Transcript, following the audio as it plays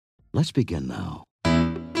Let's begin now. You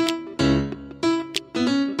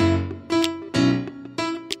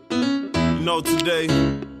know, today,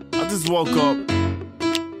 I just woke up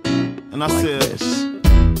and I Like said, this.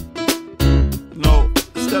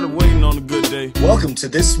 instead of waiting on a good day. Welcome to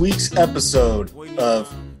this week's episode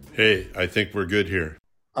of Hey, I think we're good here.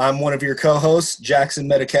 I'm one of your co-hosts, Jackson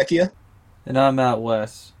Metakekia. And I'm Matt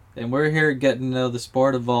West, and we're here getting to know the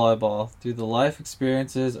sport of volleyball through the life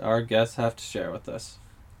experiences our guests have to share with us.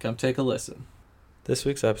 Come take a listen. This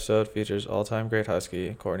week's episode features all-time great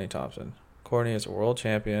Husky, Courtney Thompson. Courtney is a world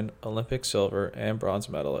champion, Olympic silver and bronze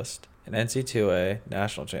medalist, an NC2A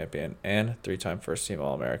national champion, and three-time first-team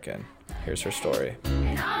All-American. Here's her story.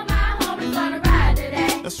 And all my homies wanna ride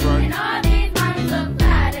today. That's right. And all these mommies look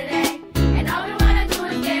fly today. And all we wanna do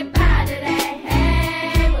is get by today.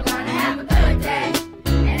 Hey, we're gonna have a good day.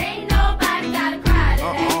 And ain't nobody gotta cry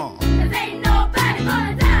today. 'Cause ain't nobody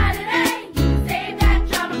gonna die today. You can save that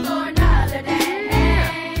trouble for another day.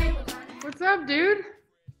 Hey, we're gonna have What's up, dude?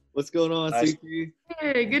 What's going on, Nice. CP?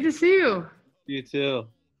 Hey, good to see you. You too.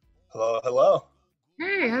 Hello.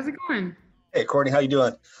 Hey, how's it going? Hey, Courtney, how you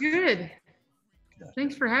doing? Good.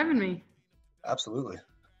 Thanks for having me. Absolutely.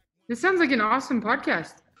 This sounds like an awesome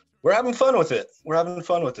podcast. We're having fun with it.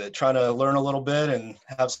 Trying to learn a little bit and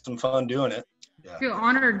have some fun doing it. I feel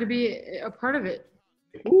honored to be a part of it.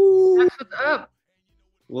 Woo! That's what's up.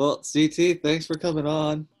 Well, CT, thanks for coming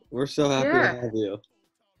on. We're so happy Yeah. to have you.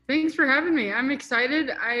 Thanks for having me. I'm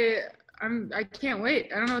excited. I can't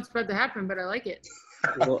wait. I don't know what's about to happen, but I like it.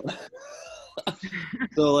 Well,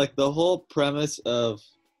 so, like, the whole premise of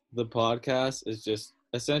the podcast is just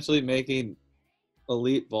essentially making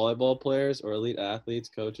elite volleyball players or elite athletes,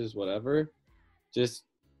 coaches, whatever, just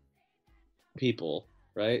people,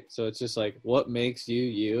 right? So it's just like, what makes you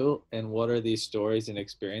you, and what are these stories and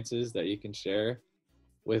experiences that you can share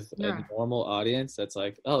with Yeah. a normal audience that's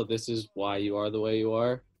like, oh, this is why you are the way you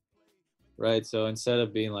are, right? So instead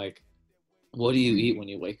of being like, what do you eat when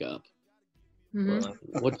you wake up? Mhm.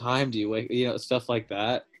 Or, what time do you wake, stuff like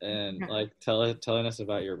that, and Yeah. like telling us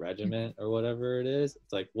about your regiment or whatever it is.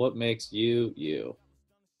 It's like, what makes you you?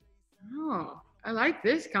 Oh, I like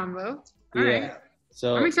this combo. All Yeah. right.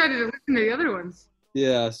 So I'm excited to listen to the other ones.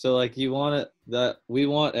 yeah, so like, you want it that we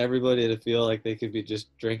want everybody to feel like they could be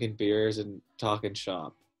just drinking beers and talking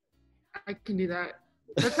shop. I can do that.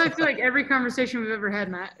 That's how I feel like every conversation we've ever had,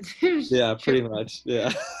 Matt. Yeah, pretty much.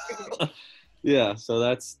 Yeah. Yeah, so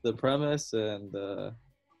that's the premise, and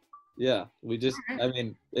yeah, we just, I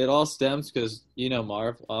mean, it all stems because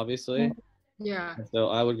Marv, obviously. Yeah. So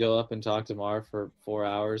I would go up and talk to Marv for 4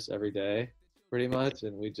 hours every day, pretty much,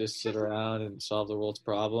 and we just sit around and solve the world's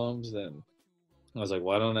problems. And I was like,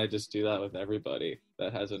 why don't I just do that with everybody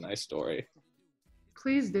that has a nice story?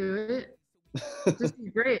 Please do it. This is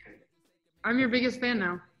great. I'm your biggest fan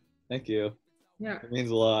now. Thank you. Yeah. It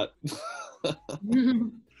means a lot.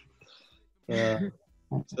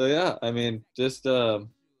 So yeah, I mean, just I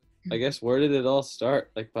guess, where did it all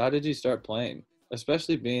start? Like, how did you start playing,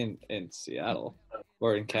 especially being in Seattle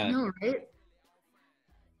or in I Kent? know, right?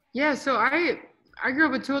 Yeah, so I grew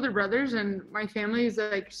up with two older brothers, and my family is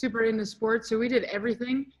like super into sports, so we did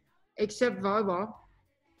everything except volleyball.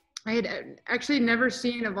 I had actually never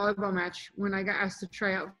seen a volleyball match when I got asked to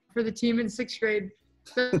try out for the team in 6th grade.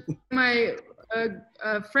 So my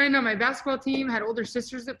a friend on my basketball team had older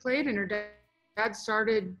sisters that played, and her dad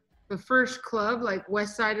started the first club like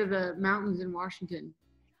west side of the mountains in Washington.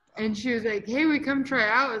 And she was like, hey, we come try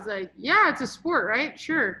out. I was like, yeah, it's a sport, right?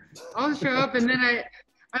 Sure, I'll show up. And then I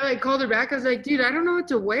like called her back. I was like, dude, I don't know what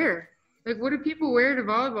to wear. Like, what do people wear to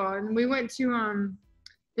volleyball? And we went to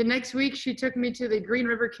the next week, she took me to the Green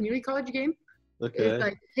River Community College game. Okay. It's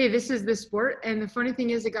like, hey, this is the sport. And the funny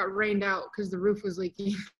thing is, it got rained out because the roof was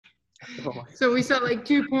leaking. Oh my- So we saw like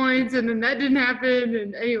 2 points, and then that didn't happen.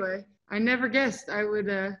 And anyway, I never guessed I would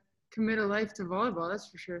commit a life to volleyball. That's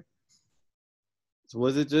for sure.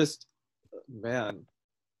 Was it just, man?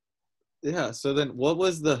 Yeah. So then, what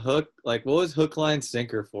was the hook? Like, what was hook, line,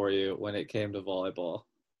 sinker for you when it came to volleyball?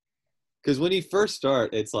 Because when you first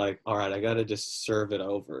start, it's like, all right, I got to just serve it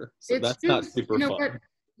over. So It's that's not just, super you know fun. what?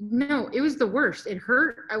 No, it was the worst. It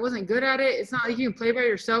hurt. I wasn't good at it. It's not like you can play by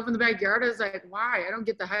yourself in the backyard. I was like, why? I don't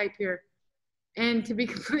get the hype here. And to be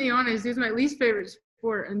completely honest, it was my least favorite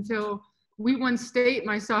sport until we won state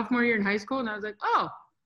my sophomore year in high school. And I was like, oh,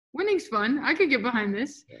 winning's fun. I could get behind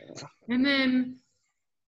this. Yeah. And then,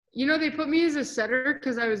 they put me as a setter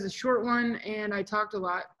because I was a short one and I talked a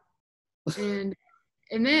lot. And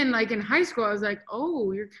then, like, in high school, I was like,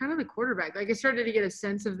 oh, you're kind of the quarterback. Like, I started to get a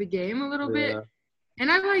sense of the game a little bit.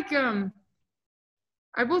 And I like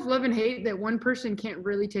I both love and hate that one person can't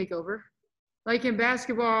really take over. like in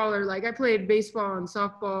basketball or like I played baseball and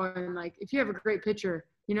softball, and like if you have a great pitcher,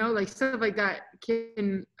 like stuff like that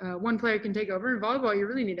can one player can take over. In volleyball, you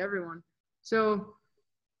really need everyone. So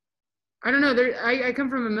I don't know. I come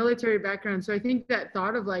from a military background, so I think that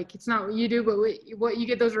thought of like it's not what you do, but what you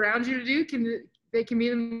get those around you to do can be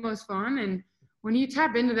the most fun. And when you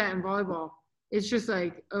tap into that in volleyball, it's just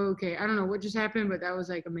like, okay, I don't know what just happened, but that was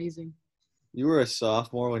like amazing. You were a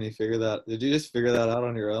sophomore when you figured that. Did you just figure that out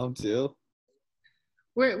on your own too?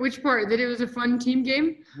 Which part? That it was a fun team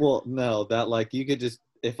game? Well, no, that like you could just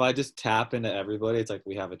if I just tap into everybody, it's like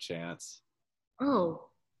we have a chance. Oh,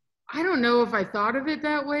 I don't know if I thought of it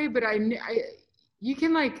that way, but you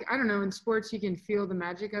can like, I don't know, in sports you can feel the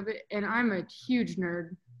magic of it. And I'm a huge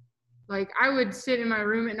nerd. Like I would sit in my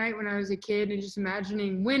room at night when I was a kid and just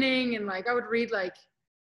imagining winning. And like, I would read like,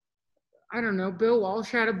 I don't know, Bill Walsh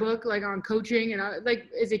had a book like on coaching. And I like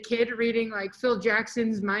as a kid reading like Phil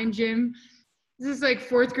Jackson's Mind Gym. This is like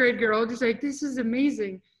fourth grade girl, just like, this is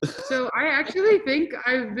amazing. So I actually think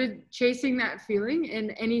I've been chasing that feeling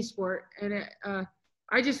in any sport. And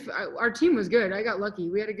our team was good. I got lucky.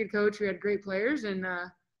 We had a good coach. We had great players. And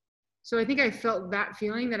so I think I felt that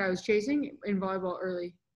feeling that I was chasing in volleyball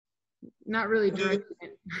early. Not really directing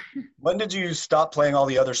it. When did you stop playing all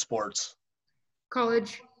the other sports?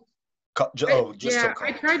 College. Till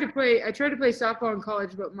I tried to play softball in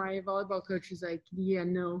college, but my volleyball coach was like, yeah,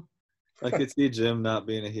 no. I could see Jim not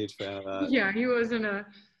being a huge fan of that. Yeah, he wasn't a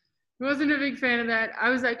big fan of that. I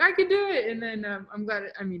was like, I could do it. And then I'm glad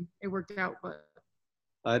it worked out, but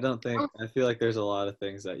I feel like there's a lot of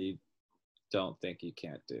things that you don't think you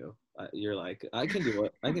can't do. You're like, I can do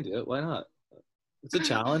it. I can do it. Why not? It's a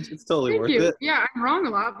challenge. It's totally worth it. Yeah, I'm wrong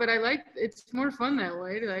a lot, but it's more fun that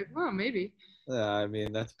way. To like, well, maybe. Yeah, I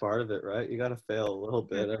mean, that's part of it, right? You got to fail a little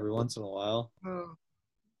bit every once in a while. Oh,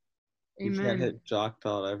 amen. You can't hit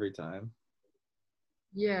jackpot every time.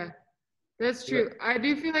 Yeah, that's true. I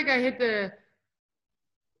do feel like I hit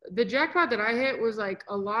the jackpot that I hit was like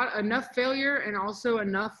enough failure and also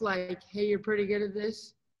enough like, hey, you're pretty good at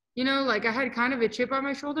this. Like I had kind of a chip on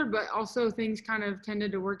my shoulder, but also things kind of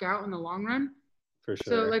tended to work out in the long run. For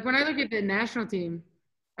sure. So like when I look at the national team,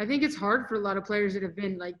 I think it's hard for a lot of players that have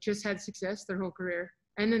been like just had success their whole career.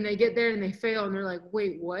 And then they get there and they fail and they're like,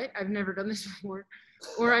 wait, what? I've never done this before.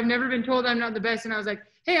 Or I've never been told I'm not the best. And I was like,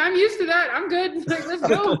 hey, I'm used to that. I'm good. Like, let's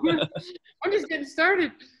go. I'm just getting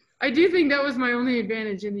started. I do think that was my only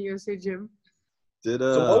advantage in the USA gym.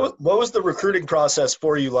 So what was the recruiting process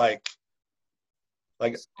for you like?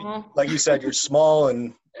 Like you said, you're small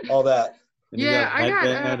and all that. And you got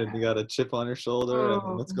headband and you got a chip on your shoulder.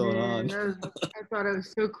 And what's going on? I thought I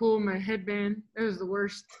was so cool. My headband. That was the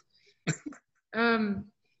worst.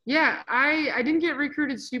 Yeah, I didn't get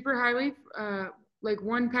recruited super highly. Like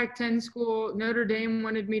one Pac-10 school, Notre Dame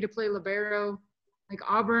wanted me to play libero. Like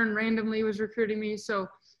Auburn randomly was recruiting me. So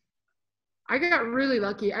I got really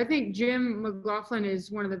lucky. I think Jim McLaughlin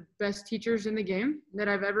is one of the best teachers in the game that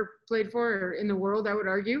I've ever played for, or in the world, I would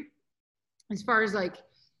argue, as far as like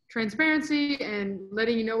transparency and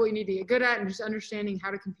letting you know what you need to get good at and just understanding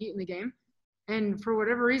how to compete in the game. And for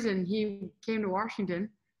whatever reason, he came to Washington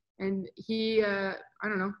and he, I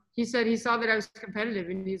don't know, he said he saw that I was competitive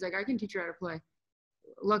and he's like, I can teach you how to play.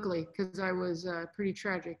 Luckily, because I was pretty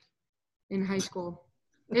tragic in high school.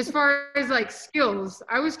 As far as like skills,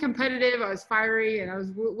 I was competitive, I was fiery, and I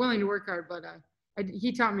was willing to work hard, but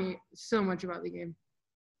he taught me so much about the game.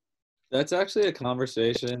 That's actually a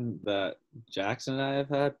conversation that Jackson and I have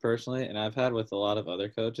had personally, and I've had with a lot of other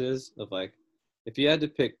coaches of like, if you had to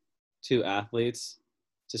pick two athletes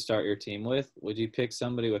to start your team with, would you pick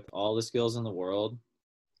somebody with all the skills in the world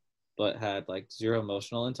but had like zero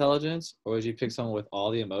emotional intelligence, or would you pick someone with all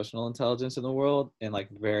the emotional intelligence in the world and like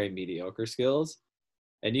very mediocre skills?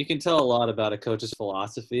 And you can tell a lot about a coach's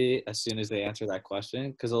philosophy as soon as they answer that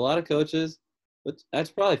question, because a lot of coaches, that's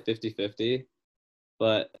probably 50-50,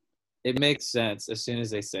 but it makes sense as soon as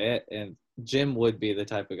they say it. And Jim would be the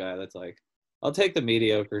type of guy that's like, I'll take the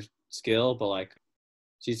mediocre skill, but like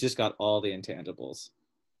she's just got all the intangibles.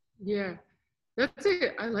 Yeah, that's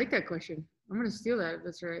it. I like that question. I'm going to steal that if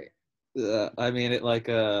that's right. I mean,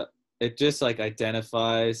 it just like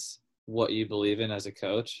identifies what you believe in as a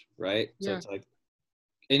coach, right? Yeah. So it's like,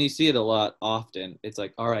 and you see it a lot often. It's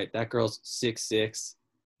like, all right, that girl's 6'6",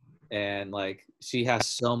 and like she has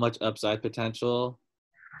so much upside potential,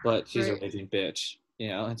 but she's a raging bitch.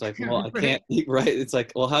 It's like, well, I can't. Right? It's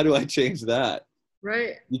like, well, how do I change that?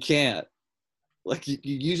 Right. You can't. Like you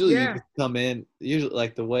usually you just come in. Usually,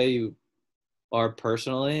 like the way you are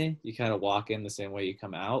personally, you kind of walk in the same way you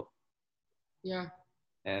come out. Yeah.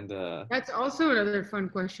 And that's also another fun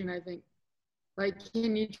question, I think. Like,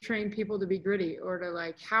 can you train people to be gritty, or to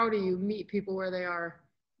like, how do you meet people where they are?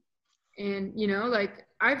 And, you know, like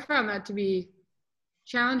I've found that to be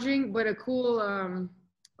challenging, but a cool,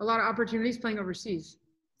 a lot of opportunities playing overseas.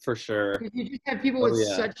 For sure. Because you just have people Oh, with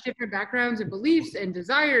yeah. such different backgrounds and beliefs and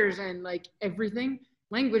desires and like everything,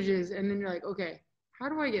 languages. And then you're like, okay, how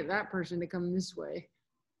do I get that person to come this way?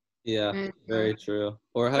 Yeah, And, very true.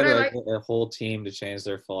 Or how but do I I like- get a whole team to change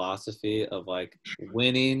their philosophy of like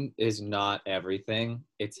winning is not everything.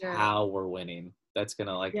 It's Yeah. how we're winning. That's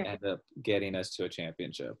gonna like Yeah. end up getting us to a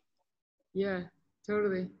championship. Yeah,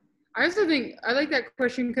 totally. I also think I like that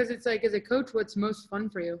question because it's like, as a coach, what's most fun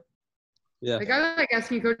for you? Yeah. Like, I like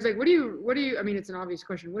asking coaches, like, what do you, I mean, it's an obvious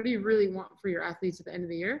question. What do you really want for your athletes at the end of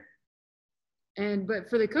the year? But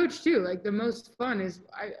for the coach too, like the most fun is,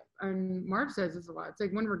 and Marv says this a lot. It's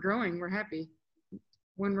like when we're growing, we're happy.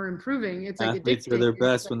 When we're improving, it's like Athletes are addicting. their It's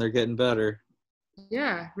best like- when they're getting better.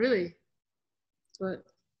 Yeah, really. But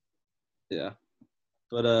Yeah.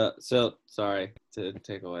 But so sorry to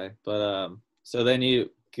take away. But so then you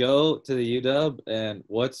go to the UW, and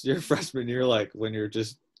what's your freshman year like when you're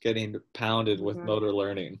just getting pounded with God. motor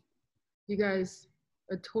learning? you guys,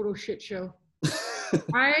 a total shit show.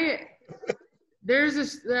 There's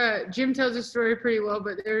this, Jim tells this story pretty well,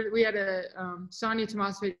 but we had a Sonia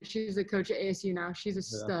Tomasovic. She's the coach at ASU now. She's a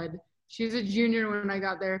stud. She's a junior when I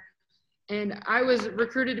got there. And I was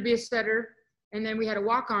recruited to be a setter. And then we had a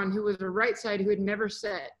walk-on who was a right side who had never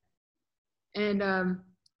set. And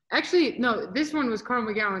actually, no, this one was Carl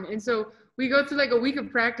McGowan. And so we go through like a week of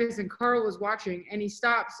practice, and Carl was watching, and he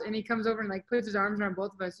stops and he comes over and like puts his arms around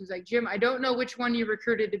both of us. He's like, Jim, I don't know which one you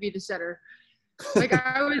recruited to be the setter. Like,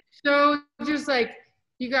 I was so just like,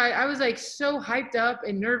 you guys, I was like so hyped up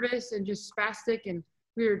and nervous and just spastic, and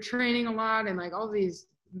we were training a lot, and like all these,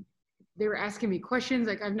 they were asking me questions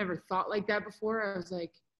like I've never thought like that before. I was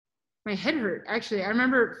like, my head hurt. Actually, I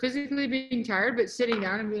remember physically being tired, but sitting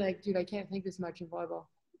down and be like, dude, I can't think this much in volleyball.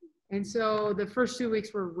 And so the first 2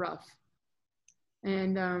 weeks were rough.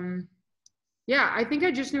 And yeah, I think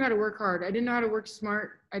I just knew how to work hard. I didn't know how to work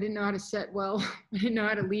smart. I didn't know how to set well. I didn't know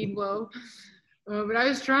how to lead well. But I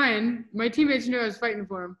was trying. My teammates knew I was fighting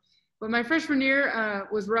for them. But my freshman year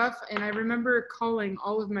was rough, and I remember calling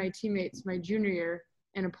all of my teammates my junior year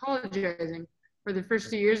and apologizing for the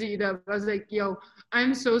first 2 years at UW. I was like, yo,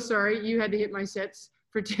 I'm so sorry you had to hit my sets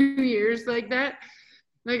for 2 years like that.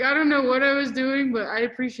 Like, I don't know what I was doing, but I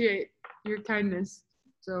appreciate your kindness.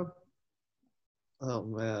 So. Oh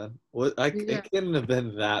man, what? Yeah. It couldn't have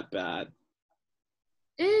been that bad.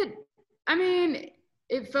 I mean,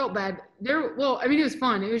 it felt bad. Well, I mean, it was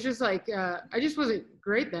fun. It was just like, I just wasn't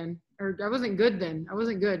great then, or I wasn't good then. I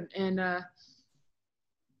wasn't good. And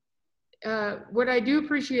what I do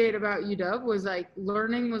appreciate about UW was like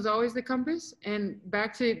learning was always the compass. And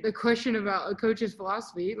back to the question about a coach's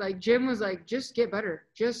philosophy, like Jim was like, just get better,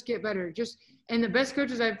 just get better. And the best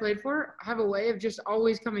coaches I've played for have a way of just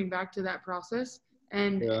always coming back to that process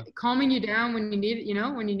and calming you down when you need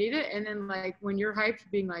it, when you need it. And then like when you're hyped,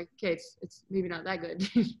 being like, okay, it's maybe not that good.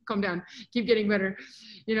 Calm down, keep getting better,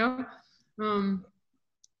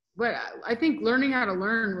 But I think learning how to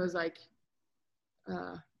learn was like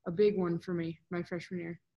a big one for me my freshman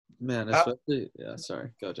year. Man, especially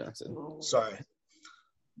sorry, go Jackson. Sorry.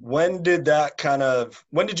 When did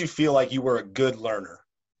you feel like you were a good learner?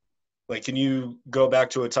 Like, can you go back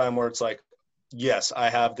to a time where it's like, yes, I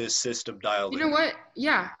have this system dialed in? You know what?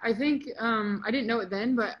 Yeah, I think I didn't know it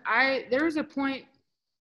then, but there was a point,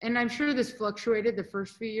 and I'm sure this fluctuated the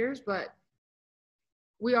first few years, but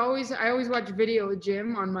I always watch video with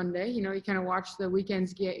Jim on Monday. You kind of watch the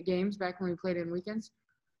weekends games back when we played in weekends.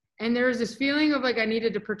 And there was this feeling of like I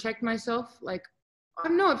needed to protect myself. Like, oh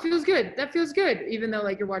no, it feels good. That feels good. Even though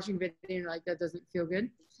like you're watching video and you're like, that doesn't feel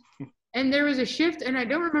good. And there was a shift, and I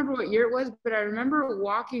don't remember what year it was, but I remember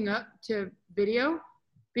walking up to video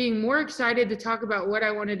being more excited to talk about what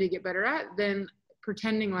I wanted to get better at than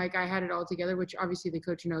pretending like I had it all together, which obviously the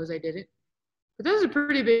coach knows I did it. But that was a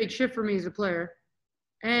pretty big shift for me as a player.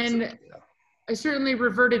 And I certainly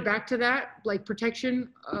reverted back to that, like protection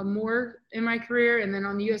more in my career. And then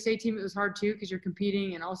on the USA team, it was hard too because you're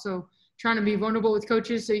competing and also trying to be vulnerable with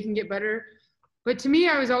coaches so you can get better. But to me,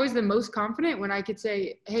 I was always the most confident when I could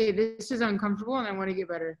say, hey, this is uncomfortable and I want to get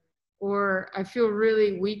better. Or I feel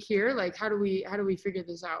really weak here. Like, how do we figure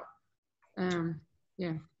this out?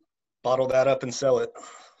 Yeah. Bottle that up and sell it.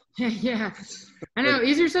 Yeah. I know,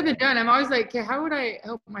 easier said than done. I'm always like, okay, how would I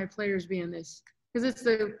help my players be in this? Because it's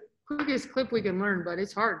the quickest clip we can learn, but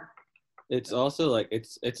it's hard. It's also like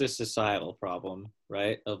it's a societal problem,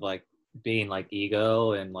 right? Of like being like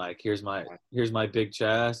ego and like here's my big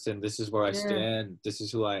chest and this is where I Yeah. stand, this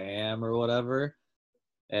is who I am or whatever.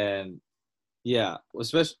 And yeah,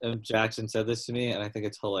 especially Jackson said this to me and I think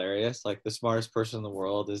it's hilarious. Like the smartest person in the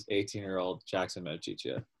world is 18-year-old Jackson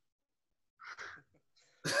Mochicha.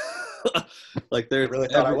 Like I there's really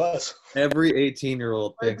thought I was. every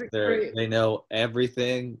 18-year-old That's thinks great. they know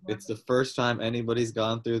everything. It's the first time anybody's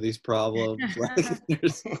gone through these problems. Like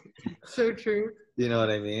there's, So true. you know what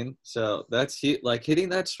I mean? So that's like hitting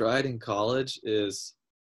that stride in college is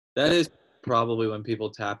probably when people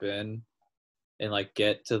tap in and like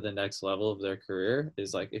get to the next level of their career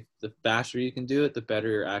is like if the faster you can do it, the better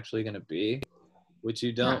you're actually going to be, which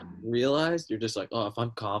you don't realize. You're just like, oh, if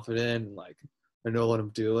I'm confident and like I know what I'm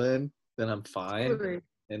doing, then I'm fine. Totally.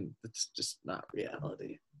 And it's just not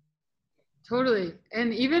reality. Totally.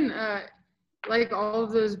 And even like all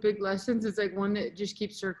of those big lessons, it's like one that just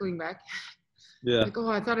keeps circling back. Yeah. Like, oh,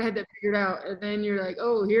 I thought I had that figured out. And then you're like,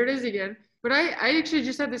 oh, here it is again. But I actually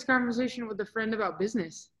just had this conversation with a friend about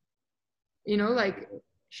business. You know, like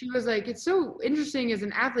she was like, it's so interesting as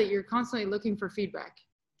an athlete, you're constantly looking for feedback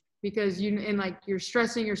because you're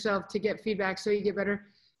stressing yourself to get feedback so you get better.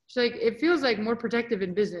 She's like, it feels like more protective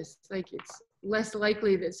in business. Like it's less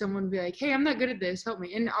likely that someone would be like, hey, I'm not good at this, help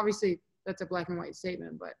me. And obviously that's a black and white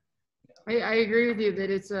statement, but I agree with you that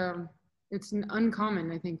it's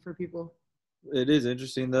uncommon, I think, for people. It is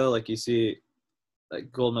interesting though. Like you see,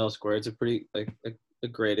 like Gold Medal Squared is a pretty like a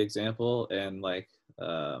great example, and like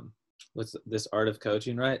what's this Art of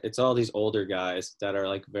Coaching, right? It's all these older guys that are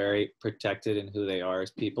like very protected in who they are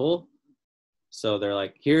as people. So they're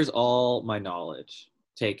like, here's all my knowledge,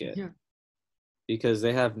 take it. Yeah. Because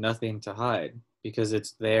they have nothing to hide because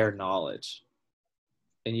it's their knowledge.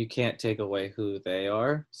 And you can't take away who they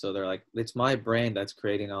are. So they're like, it's my brain that's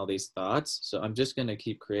creating all these thoughts. So I'm just going to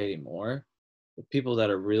keep creating more. The people that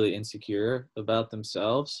are really insecure about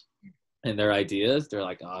themselves and their ideas, they're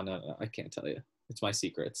like, oh, no, I can't tell you. It's my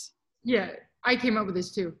secrets. Yeah, I came up with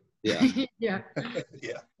this too. Yeah. Yeah,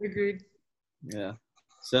 Yeah. agreed. Yeah.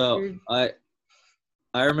 So Agreed.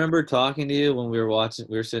 I remember talking to you when we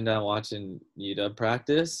were sitting down watching UW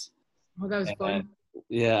practice. Oh, that was fun.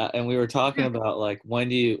 Yeah, and we were talking about like when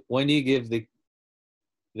do you give the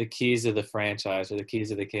keys of the franchise or the keys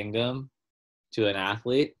of the kingdom to an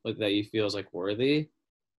athlete that you feel is like worthy.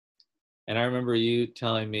 And I remember you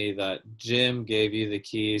telling me that Jim gave you the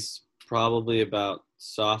keys probably about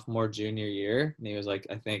sophomore, junior year, and he was like,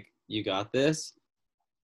 I think you got this.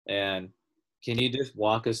 And can you just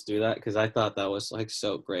walk us through that? Because I thought that was like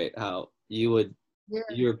so great how you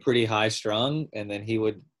were pretty high strung, and then he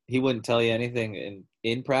wouldn't tell you anything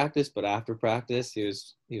in practice, but after practice he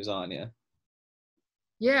was on you.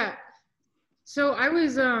 Yeah. So I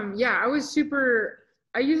was super,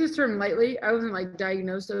 I use this term lightly. I wasn't like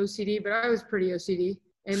diagnosed OCD, but I was pretty OCD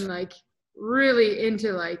and like really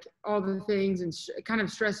into like all the things and kind of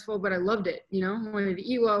stressful, but I loved it, you know, wanted to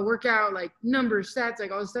eat well, work out, like numbers, stats,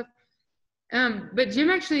 like all this stuff. But Jim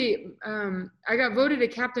actually, I got voted a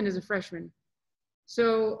captain as a freshman.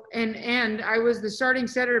 So, and I was the starting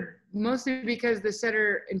setter mostly because the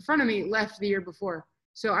setter in front of me left the year before.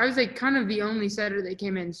 So I was like kind of the only setter that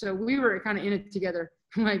came in. So we were kind of in it together.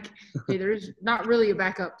 Like, hey, there's not really a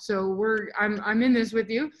backup. So I'm in this with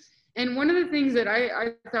you. And one of the things that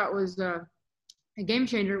I thought was a game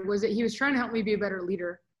changer was that he was trying to help me be a better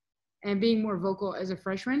leader and being more vocal as a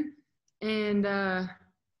freshman. And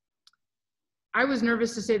I was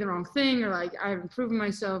nervous to say the wrong thing or like, I haven't proven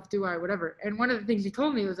myself, do I, whatever. And one of the things he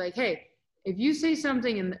told me was like, hey, if you say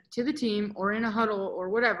something to the team or in a huddle or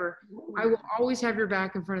whatever, I will always have your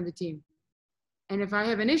back in front of the team. And if I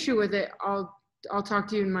have an issue with it, I'll talk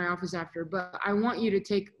to you in my office after, but I want you to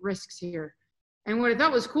take risks here. And what I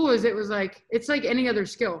thought was cool is it was like, it's like any other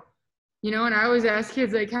skill, you know? And I always ask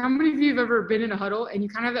kids, like, how many of you have ever been in a huddle and you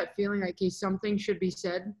kind of have that feeling like, okay, something should be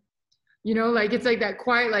said? You know, like it's like that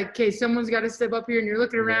quiet, like, okay, someone's got to step up here and you're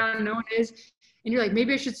looking around and no one is. And you're like,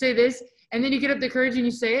 maybe I should say this. And then you get up the courage and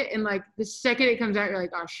you say it. And like the second it comes out, you're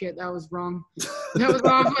like, oh shit, that was wrong. That was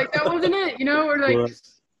wrong. Like that wasn't it, you know? Or like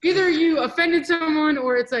either you offended someone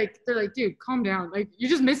or it's like, they're like, dude, calm down. Like you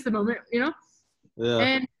just missed the moment, you know? Yeah.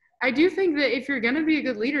 And I do think that if you're going to be a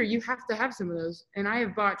good leader, you have to have some of those. And I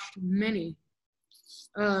have botched many.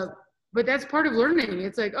 But that's part of learning.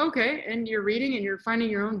 It's like, okay, and you're reading and you're finding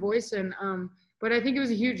your own voice. And but I think it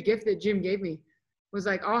was a huge gift that Jim gave me. Was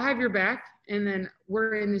like, I'll have your back, and then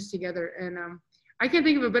we're in this together. And I can't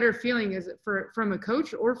think of a better feeling as from a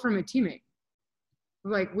coach or from a teammate.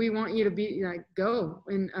 Like, we want you to be like, go.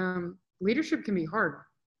 And leadership can be hard,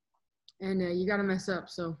 and you got to mess up.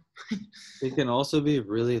 So it can also be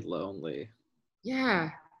really lonely. Yeah.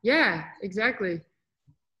 Yeah, exactly.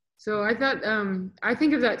 So I thought, I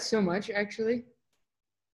think of that so much, actually.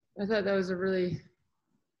 I thought that was a really,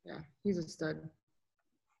 yeah, he's a stud.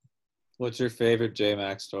 What's your favorite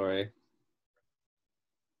J-Mac story?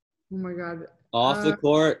 Oh my God. Off the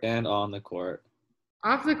court and on the court.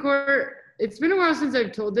 Off the court, it's been a while since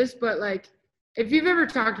I've told this, but like, if you've ever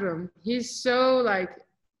talked to him, he's so like,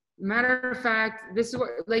 matter of fact, this is what,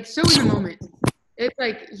 like, so in the moment. It's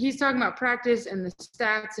like he's talking about practice and the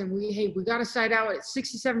stats, and we got to side out at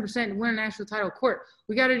 67% and win a national title. Court,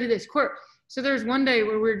 we got to do this. Court. So there's one day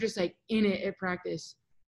where we're just like in it at practice,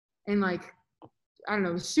 and like, I don't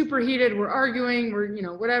know, super heated. We're arguing. We're, you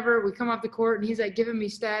know, whatever. We come off the court, and he's like giving me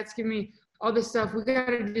stats, giving me all this stuff. We got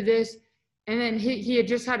to do this. And then he had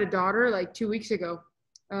just had a daughter like 2 weeks ago,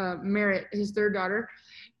 Merritt, his third daughter.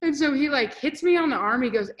 And so he like hits me on the arm.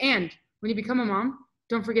 He goes, and when you become a mom,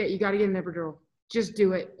 don't forget, you got to get an epidural. Just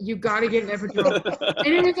do it. You got to get an epidural. And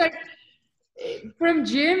it was like, from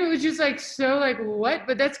Jim, it was just like, so like, what?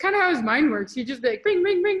 But that's kind of how his mind works. He just like, bing,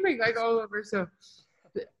 bing, bing, bing, like all over. So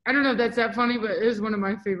I don't know if that's that funny, but it was one of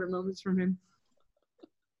my favorite moments from him.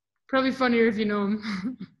 Probably funnier if you know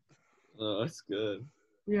him. Oh, that's good.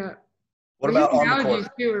 Yeah. What But about his on the analogies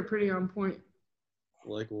court? too are pretty on point.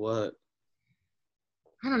 Like what?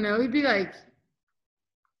 I don't know. He'd be like,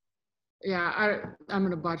 yeah, I'm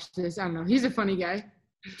gonna botch this. I don't know. He's a funny guy.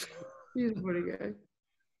 He's a funny guy.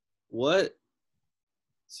 What?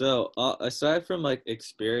 So aside from like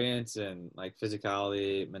experience and like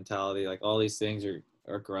physicality, mentality, like all these things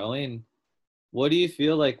are growing, what do you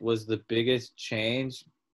feel like was the biggest change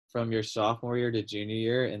from your sophomore year to junior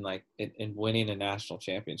year in like in winning a national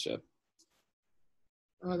championship?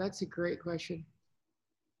 Oh, that's a great question.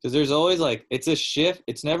 Because there's always like, it's a shift.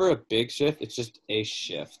 It's never a big shift. It's just a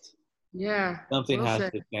shift. Yeah. Something well has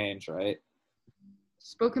said. to change, right?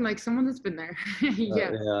 Spoken like someone that's been there.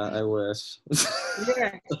 Yeah. Yeah, I wish.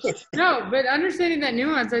 Yeah. No, but understanding that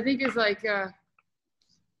nuance, I think, is like,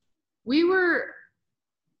 we were,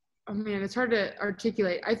 oh man, it's hard to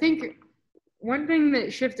articulate. I think one thing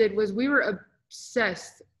that shifted was we were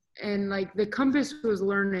obsessed, and like the compass was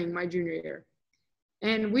learning my junior year.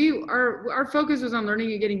 And our focus was on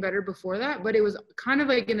learning and getting better before that, but it was kind of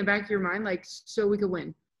like in the back of your mind, like, so we could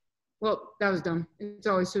win. Well, that was dumb. It's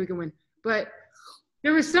always so we can win. But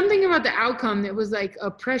there was something about the outcome that was like a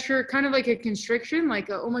pressure, kind of like a constriction, like,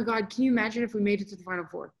 oh my God, can you imagine if we made it to the Final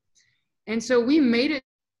Four? And so we made it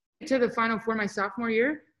to the Final Four my sophomore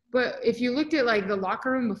year. But if you looked at like the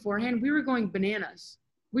locker room beforehand, we were going bananas.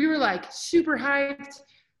 We were like super hyped,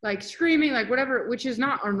 like screaming, like whatever, which is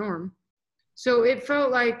not our norm. So it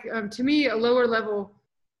felt like, to me, a lower level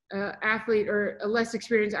athlete or a less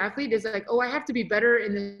experienced athlete is like, oh, I have to be better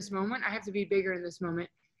in this moment. I have to be bigger in this moment.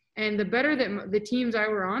 And the better that the teams I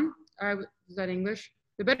were on, is that English?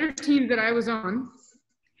 The better team that I was on,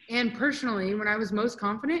 and personally, when I was most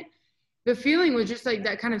confident, the feeling was just like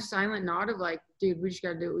that kind of silent nod of like, dude, we just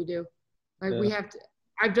got to do what we do. Like we have to,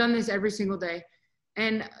 I've done this every single day.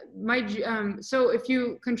 And so if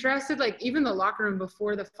you contrasted like even the locker room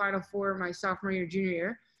before the Final Four, my sophomore year, junior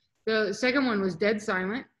year, the second one was dead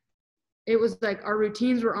silent. It was like our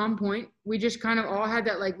routines were on point. We just kind of all had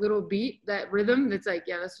that like little beat, that rhythm that's like,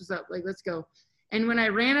 yeah, that's what's up. Like, let's go. And when I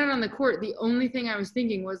ran out on the court, the only thing I was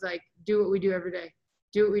thinking was like, do what we do every day.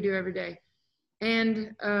 Do what we do every day.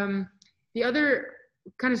 And the other,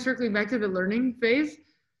 kind of circling back to the learning phase,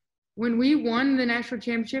 when we won the national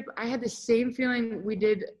championship, I had the same feeling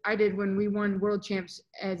I did when we won world champs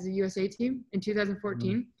as the USA team in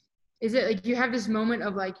 2014. Mm-hmm. Is it like you have this moment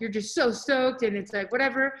of like, you're just so stoked and it's like,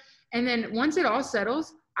 whatever. And then once it all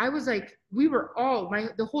settles, I was like,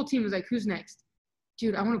 the whole team was like, who's next?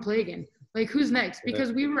 Dude, I want to play again. Like, who's next?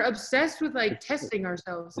 Because we were obsessed with like testing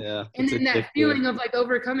ourselves. Yeah. And then that feeling of like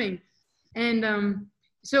overcoming. And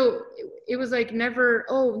so it was like never,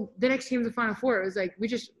 oh, the next team's the Final Four. It was like, we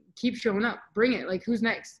just keep showing up, bring it. Like, who's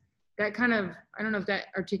next? That kind of, I don't know if that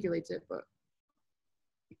articulates it, but.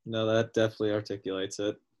 No, that definitely articulates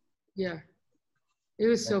it. Yeah. It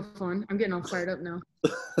was so fun. I'm getting all fired up now.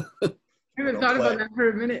 I haven't thought about that for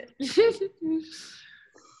a minute.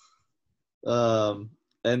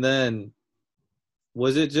 And then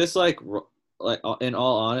was it just like in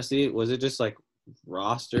all honesty, was it just like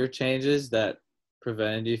roster changes that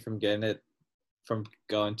prevented you from from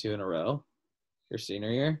going 2 in a row your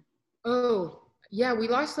senior year? Oh, yeah. We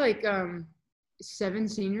lost like 7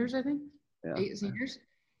 seniors, I think. Yeah. 8 seniors.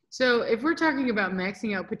 So if we're talking about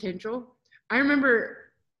maxing out potential, I remember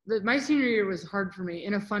my senior year was hard for me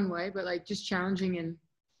in a fun way, but like just challenging in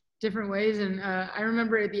different ways. And I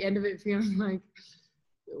remember at the end of it feeling like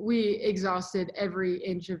we exhausted every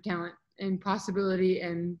inch of talent and possibility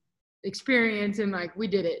and experience, and like we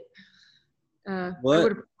did it. I What?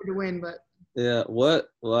 would have preferred to win, but Yeah. Well,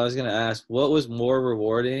 I was gonna ask, what was more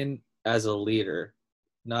rewarding as a leader,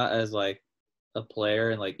 not as like a player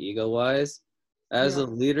and like ego wise. As Yeah. a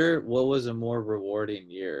leader, what was a more rewarding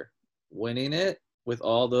year? Winning it with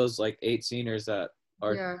all those like 8 seniors that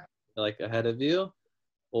are yeah. like ahead of you,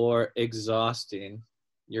 or exhausting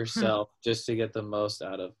yourself just to get the most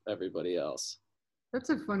out of everybody else? That's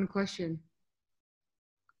a fun question.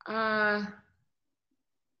 A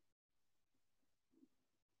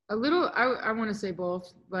little, I want to say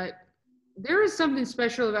both, but there was something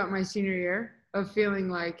special about my senior year of feeling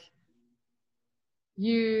like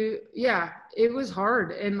it was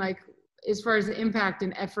hard. And like, as far as the impact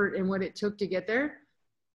and effort and what it took to get there,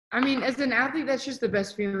 I mean, as an athlete, that's just the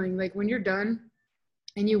best feeling. Like when you're done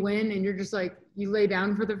and you win and you're just like, you lay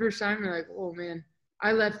down for the first time, you're like, oh man,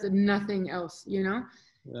 I left nothing else, you know?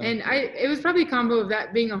 Yeah. And it was probably a combo of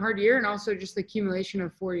that being a hard year and also just the accumulation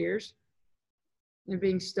of 4 years and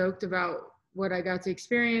being stoked about what I got to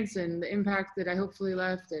experience and the impact that I hopefully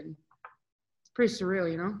left. And it's pretty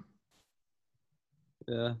surreal, you know?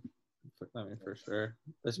 Yeah. I mean, for sure.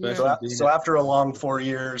 Yeah. Especially being So after a long 4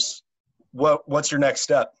 years, what's your next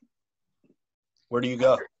step? Where do you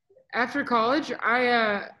go? After college,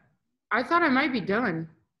 I thought I might be done.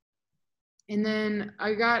 And then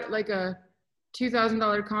I got like a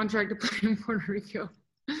 $2,000 contract to play in Puerto Rico.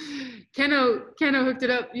 Keno hooked it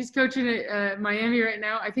up. He's coaching at Miami right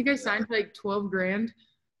now. I think I signed for like 12 grand.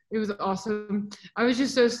 It was awesome. I was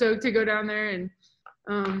just so stoked to go down there. And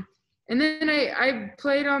then I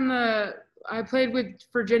played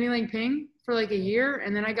for Jenny Lang Ping for like a year.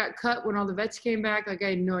 And then I got cut when all the vets came back. Like I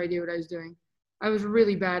had no idea what I was doing. I was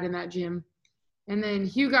really bad in that gym. And then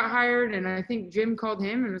Hugh got hired, and I think Jim called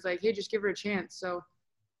him and was like, hey, just give her a chance. So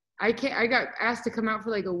I got asked to come out for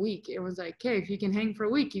like a week. It was like, okay, if you can hang for a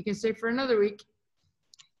week, you can stay for another week.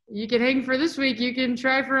 You can hang for this week, you can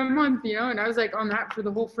try for a month, you know? And I was like on that for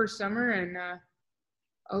the whole first summer, and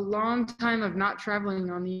a long time of not traveling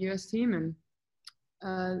on the U.S. team. And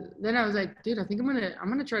then I was like, dude, I think I'm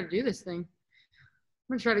gonna try to do this thing. I'm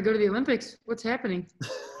gonna try to go to the Olympics. What's happening?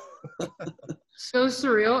 So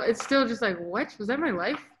surreal. It's still just like, what? Was that my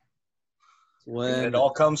life? when It all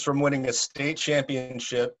comes from winning a state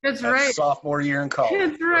championship. That's right. Sophomore year in college.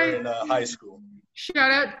 That's right. Or in high school.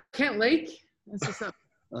 Shout out Kent Lake. That's what's up.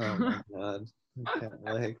 oh my god, I can't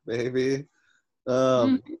wait, baby.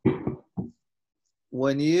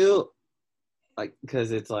 When you like,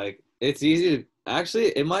 because it's like it's easy to actually,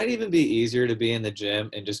 it might even be easier to be in the gym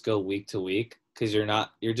and just go week to week because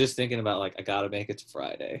you're just thinking about like, I gotta make it to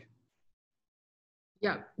Friday.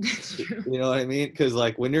 Yeah, that's true. You know what I mean? Because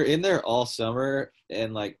like when you're in there all summer,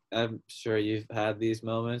 and like I'm sure you've had these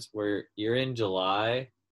moments where you're in July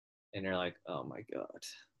and you're like, oh my god,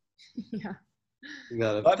 Yeah. you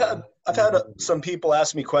gotta. I've had some people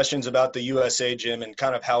ask me questions about the USA gym and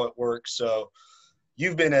kind of how it works. So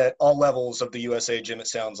you've been at all levels of the USA gym, it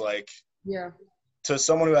sounds like. Yeah. To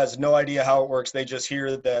someone who has no idea how it works, they just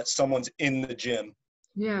hear that someone's in the gym.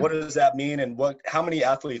 Yeah. What does that mean, and how many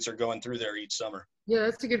athletes are going through there each summer? Yeah,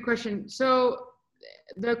 that's a good question. So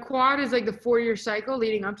the quad is like the 4-year cycle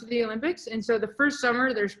leading up to the Olympics. And so the first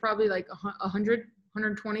summer, there's probably like 100,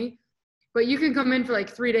 120. But you can come in for like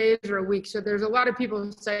 3 days or a week. So there's a lot of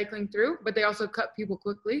people cycling through, but they also cut people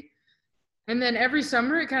quickly. And then every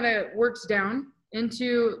summer, it kind of works down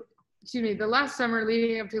into, the last summer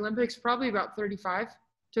leading up to the Olympics, probably about 35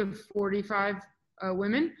 to 45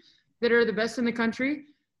 women that are the best in the country.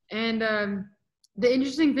 And the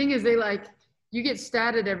interesting thing is you get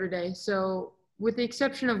statted every day. So with the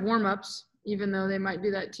exception of warm-ups, even though they might do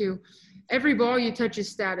that too, every ball you touch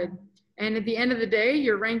is statted. And at the end of the day,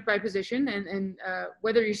 you're ranked by position. And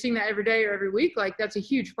whether you're seeing that every day or every week, like that's a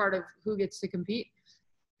huge part of who gets to compete.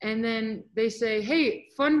 And then they say, hey,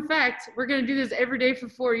 fun fact, we're going to do this every day for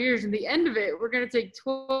 4 years. And at the end of it, we're going to take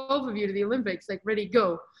 12 of you to the Olympics, like ready,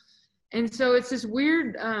 go. And so it's this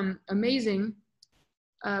weird, amazing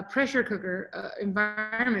pressure cooker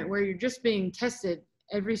environment where you're just being tested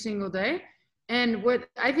every single day. And what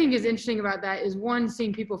I think is interesting about that is, one,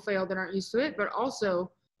 seeing people fail that aren't used to it, but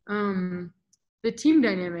also the team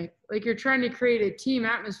dynamic. Like you're trying to create a team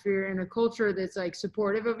atmosphere and a culture that's like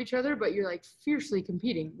supportive of each other, but you're like fiercely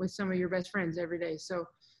competing with some of your best friends every day. So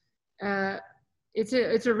it's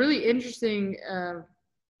a really interesting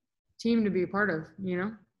team to be a part of, you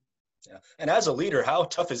know? Yeah. And as a leader, how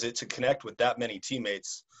tough is it to connect with that many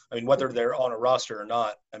teammates? I mean, whether they're on a roster or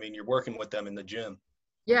not, I mean, you're working with them in the gym.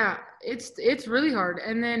 Yeah, it's really hard.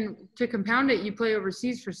 And then to compound it, you play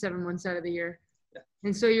overseas for 7 months out of the year.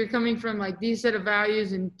 And so you're coming from like these set of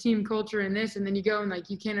values and team culture and this, and then you go and like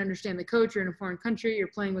you can't understand the coach. You're in a foreign country. You're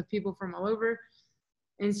playing with people from all over.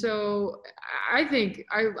 And so I think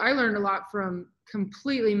I learned a lot from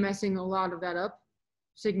completely messing a lot of that up,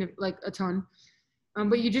 like a ton.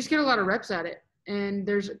 But you just get a lot of reps at it. And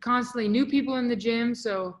there's constantly new people in the gym.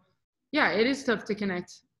 So, yeah, it is tough to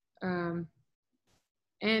connect.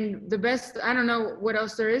 And the best, I don't know what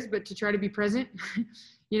else there is, but to try to be present,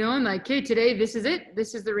 and like, hey, today, this is it.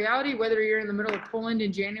 This is the reality, whether you're in the middle of Poland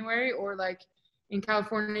in January or like in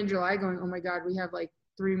California in July going, oh my God, we have like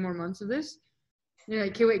 3 more months of this. You're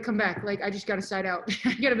like, okay, wait, come back. Like, I just got to side out.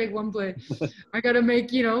 I got to make one play. I got to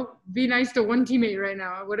make, be nice to one teammate right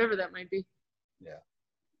now, whatever that might be. Yeah.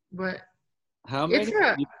 But How many?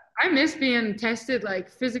 I miss being tested like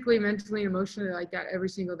physically, mentally, emotionally like that every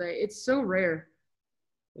single day. It's so rare,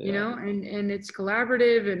 and it's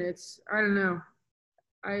collaborative and it's, I don't know.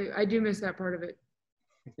 I do miss that part of it.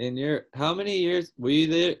 How many years were you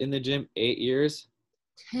there in the gym? 8 years?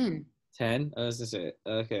 10. 10? I was gonna say,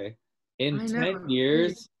 okay. In I 10 know.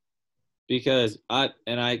 years, because I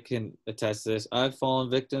can attest to this, I've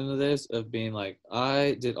fallen victim to this of being like,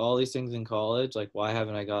 I did all these things in college, like why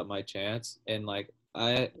haven't I got my chance? And like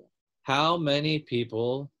how many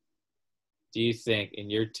people do you think in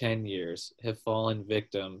your 10 years have fallen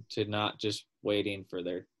victim to not just waiting for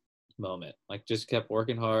their moment, like just kept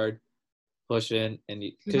working hard, pushing, and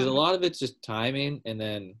because a lot of it's just timing and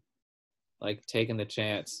then like taking the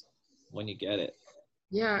chance when you get it.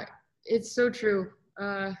 Yeah, it's so true.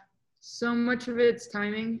 So much of it's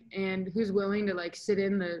timing and who's willing to like sit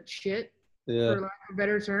in the shit, for lack of a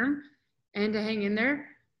better term, and to hang in there,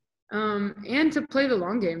 and to play the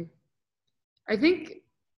long game. I think,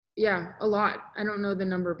 a lot. I don't know the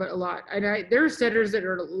number, but a lot. There are setters that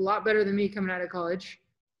are a lot better than me coming out of college,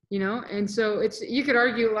 and so you could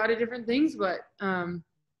argue a lot of different things, but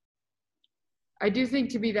I do think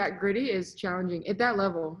to be that gritty is challenging at that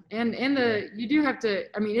level. And you do have to,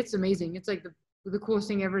 I mean, it's amazing. It's like the coolest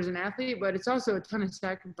thing ever as an athlete, but it's also a ton of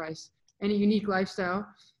sacrifice and a unique lifestyle.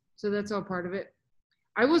 So that's all part of it.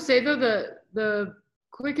 I will say though, the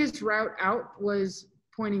quickest route out was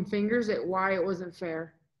pointing fingers at why it wasn't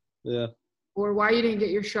fair. Yeah. Or why you didn't get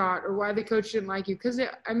your shot or why the coach didn't like you. Cause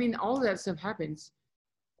all of that stuff happens.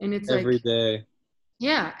 And it's every day.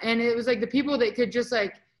 Yeah. And it was like the people that could just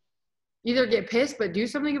like, either get pissed but do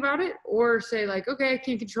something about it, or say like, okay, I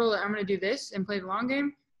can't control it, I'm going to do this and play the long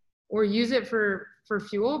game, or use it for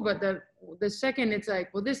fuel. But the second it's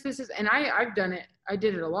like, well, this is, and I've done it. I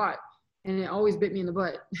did it a lot, and it always bit me in the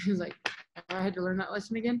butt. It was like, I had to learn that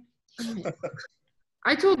lesson again.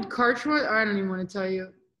 I told Karch, I don't even want to tell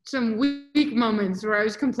you, some weak moments where I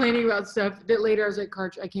was complaining about stuff that later I was like,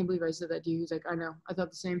 Karch, I can't believe I said that to you. He's like, I know, I thought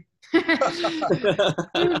the same. I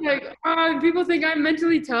was like, people think I'm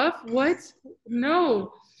mentally tough. What?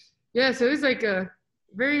 No. Yeah, so it was like a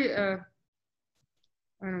very, I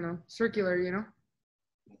don't know, circular,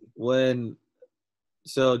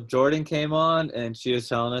 So Jordan came on and she was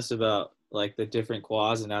telling us about like the different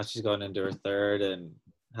quads, and now she's going into her third, and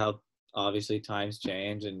how obviously times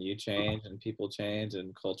change and you change and people change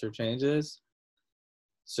and culture changes.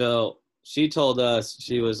 So she told us,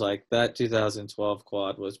 she was like, that 2012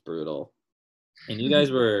 quad was brutal. And you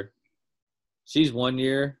guys she's 1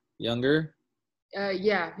 year younger?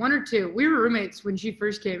 Yeah, 1 or 2. We were roommates when she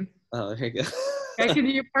first came. Oh, there you go. Back in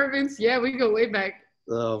the apartments. Yeah, we go way back.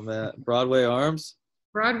 Oh, man. Broadway Arms?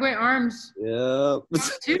 Broadway Arms. Yep.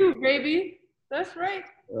 2, baby. That's right.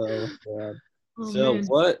 Oh, God. Oh, So man.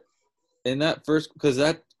 what, in that first, because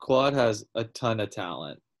that quad has a ton of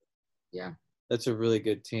talent. Yeah. That's a really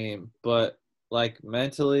good team. But, like,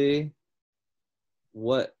 mentally,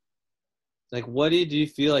 what did you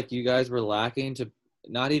feel like you guys were lacking to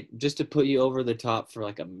not even just to put you over the top for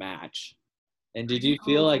like a match? And did you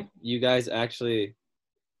feel like you guys actually,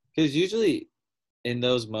 because usually in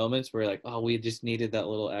those moments where like, oh, we just needed that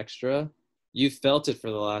little extra, you felt it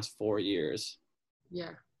for the last 4 years.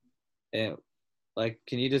 Yeah. And like,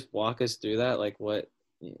 can you just walk us through that? Like what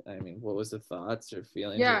was the thoughts or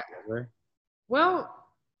feelings? Yeah. Or whatever? Well,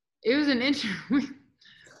 it was an interesting,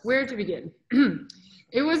 where to begin?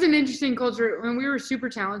 It was an interesting culture when we were super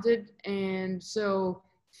talented. And so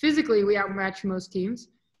physically we outmatched most teams.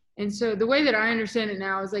 And so the way that I understand it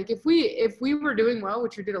now is like, if we were doing well,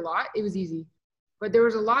 which we did a lot, it was easy, but there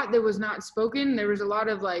was a lot that was not spoken. There was a lot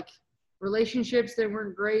of like relationships that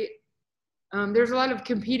weren't great. There's a lot of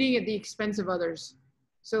competing at the expense of others.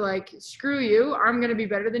 So like, screw you, I'm going to be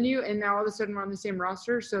better than you. And now all of a sudden we're on the same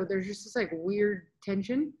roster. So there's just this like weird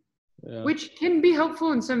tension, which can be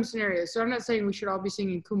helpful in some scenarios. So I'm not saying we should all be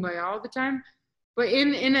singing Kumbaya all the time, but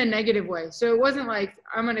in a negative way. So it wasn't like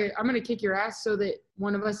I'm gonna kick your ass so that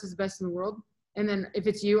one of us is the best in the world, and then if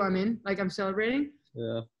it's you, I'm in. Like I'm celebrating.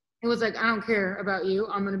 Yeah. It was like, I don't care about you.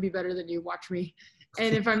 I'm gonna be better than you. Watch me.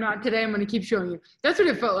 And if I'm not today, I'm gonna keep showing you. That's what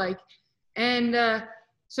it felt like. And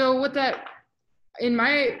so what that in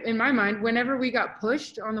my mind, whenever we got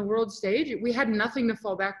pushed on the world stage, we had nothing to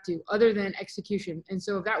fall back to other than execution. And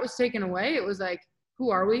so if that was taken away, it was like,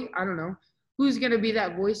 who are we? I don't know. Who's gonna be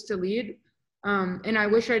that voice to lead? And I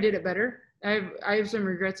wish I did it better. I have some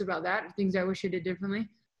regrets about that, things I wish I did differently.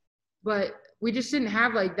 But we just didn't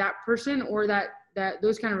have like that person or that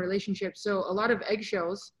those kind of relationships. So a lot of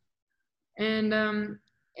eggshells. And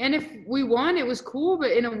if we won, it was cool,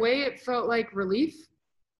 but in a way it felt like relief.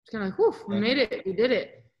 It's kind of like, whew, we made it, we did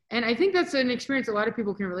it. And I think that's an experience a lot of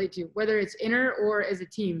people can relate to, whether it's inner or as a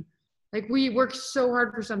team. Like we work so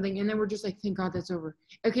hard for something and then we're just like, thank God that's over.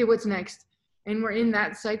 Okay, what's next? And we're in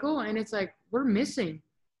that cycle and it's like, we're missing.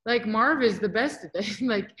 Like Marv is the best at this.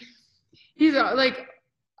 Like he's like,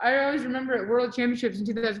 I always remember at World Championships in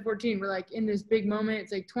 2014, we're like in this big moment.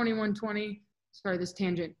 It's like 21-20. Sorry, this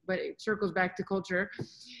tangent, but it circles back to culture.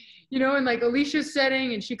 You know, and like Alicia's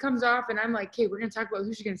setting and she comes off and I'm like, okay, we're going to talk about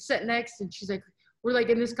who she's going to set next. And she's like, we're like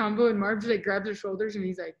in this combo and Marv just like grabs her shoulders and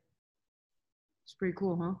he's like, it's pretty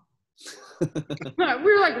cool, huh?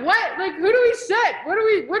 We were like, what? Like, who do we set? What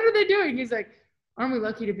are they doing? He's like, aren't we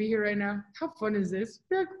lucky to be here right now? How fun is this?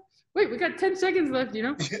 We're like, wait, we got 10 seconds left, you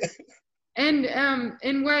know?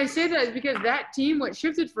 And why I say that is because that team, what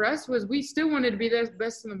shifted for us was we still wanted to be the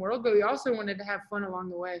best in the world, but we also wanted to have fun along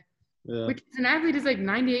the way. Yeah. Which as an athlete is like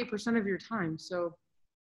 98% of your time. So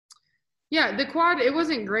yeah, the quad, it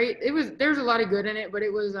wasn't great. There's a lot of good in it, but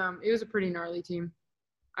it was a pretty gnarly team.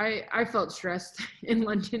 I felt stressed in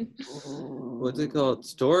London. What's it called?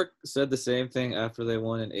 Stork said the same thing after they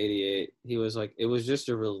won in '88. He was like, it was just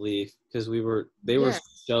a relief because they were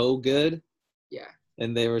so good. Yeah.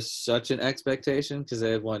 And they were such an expectation because they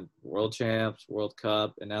had won world champs, World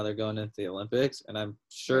Cup, and now they're going into the Olympics. And I'm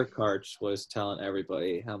sure Karch was telling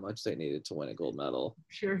everybody how much they needed to win a gold medal.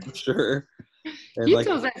 Sure. I'm sure. And He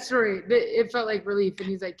tells that story. It felt like relief, and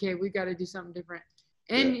he's like, okay, we got to do something different.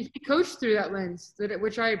 And he coached through that lens,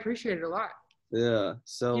 which I appreciated a lot. Yeah.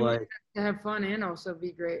 So He like wanted to have fun and also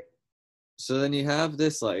be great. So then you have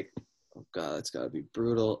this like, oh God, it's got to be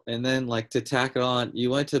brutal. And then like to tack it on, you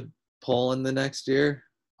went to Poland the next year.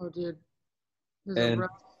 Oh, dude. It was a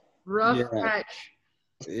rough patch.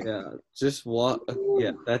 Yeah. Just walk.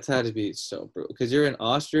 Yeah. That's had to be so brutal because you're in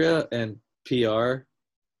Austria and PR,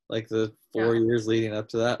 like the 4 years leading up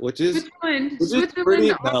to that, which is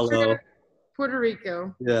pretty mellow. Puerto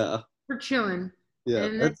Rico. Yeah. We're chilling. Yeah.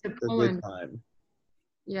 And That's then a to Poland. good time.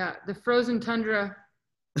 Yeah. The frozen tundra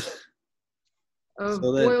of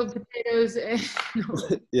boiled potatoes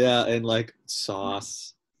and yeah, and like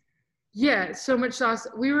sauce. Yeah, so much sauce.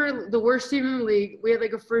 We were the worst team in the league. We had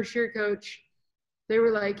like a first-year coach. They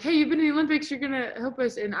were like, hey, you've been in the Olympics. You're going to help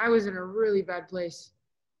us. And I was in a really bad place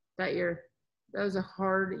that year. That was a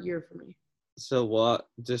hard year for me. So walk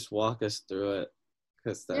us through it.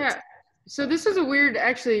 Yeah. So this is a weird,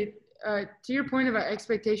 actually, to your point about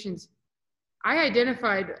expectations. I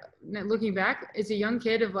identified, looking back, as a young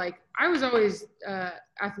kid of like, I was always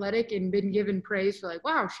athletic and been given praise for like,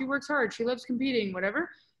 wow, she works hard. She loves competing, whatever.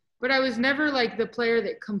 But I was never like the player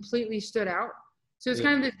that completely stood out. So it's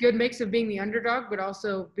kind of this good mix of being the underdog, but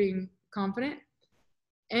also being confident.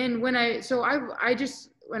 And when I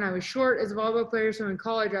was short as a volleyball player, so in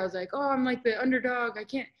college, I was like, oh, I'm like the underdog.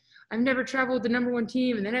 I've never traveled the number one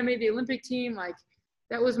team. And then I made the Olympic team. Like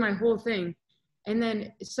that was my whole thing. And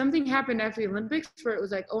then something happened after the Olympics where it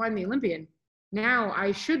was like, oh, I'm the Olympian. Now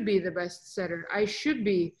I should be the best setter. I should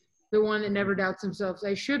be the one that never doubts themselves.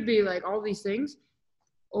 I should be like all these things.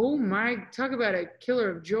 Oh my, talk about a killer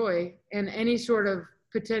of joy and any sort of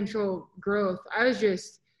potential growth.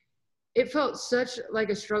 It felt such like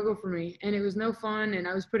a struggle for me and it was no fun and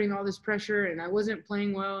I was putting all this pressure and I wasn't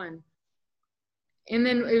playing well. And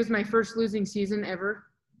then it was my first losing season ever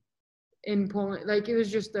in Poland. Like it was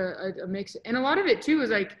just a mix. And a lot of it too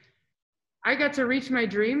was like, I got to reach my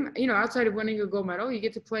dream, outside of winning a gold medal, you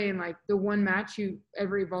get to play in like the one match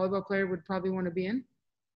every volleyball player would probably want to be in.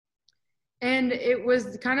 And it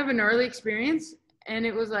was kind of a gnarly experience. And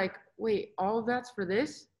it was like, wait, all of that's for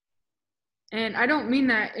this? And I don't mean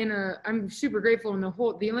that I'm super grateful. And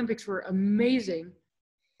the Olympics were amazing.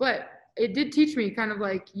 But it did teach me kind of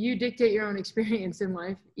like you dictate your own experience in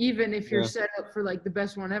life. Even if you're set up for like the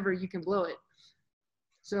best one ever, you can blow it.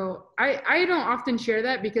 So I don't often share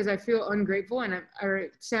that because I feel ungrateful or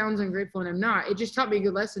it sounds ungrateful and I'm not. It just taught me a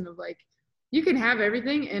good lesson of like, you can have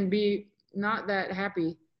everything and be not that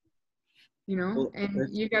happy. Well, and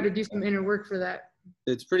you got to do some inner work for that.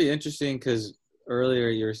 it's pretty interesting because earlier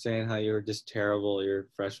you were saying how you were just terrible your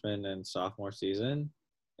freshman and sophomore season,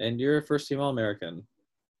 and you're a first team All-American.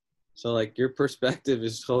 So like your perspective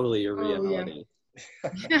is totally your Oh, yeah. reality.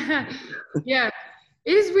 Yeah,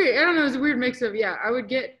 it is weird. I don't know. It's a weird mix of, yeah,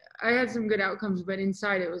 I had some good outcomes, but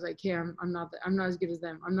inside it was like, hey, I'm not as good as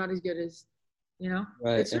them. I'm not as good as,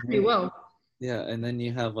 Right. it served me well. Yeah, and then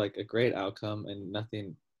you have like a great outcome and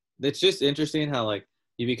nothing. It's just interesting how like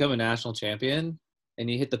you become a national champion and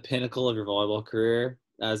you hit the pinnacle of your volleyball career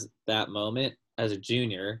as that moment as a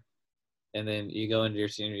junior, and then you go into your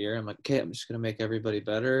senior year. I'm like, okay, I'm just gonna make everybody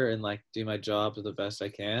better and like do my job to the best I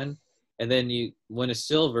can, and then you win a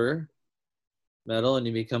silver medal and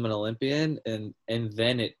you become an Olympian, and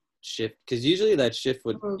then it shift because usually that shift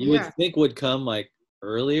would you Yeah. would think would come like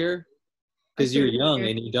earlier because you're young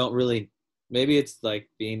and you don't really. Maybe it's like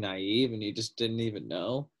being naive and you just didn't even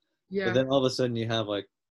know. Yeah. But then all of a sudden you have like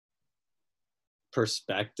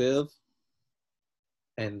perspective,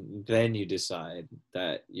 and then you decide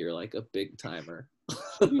that you're like a big timer.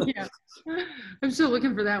 Yeah. I'm still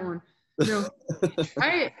looking for that one. No.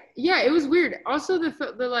 It was weird. Also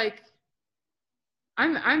the like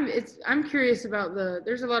I'm curious about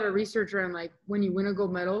there's a lot of research around like when you win a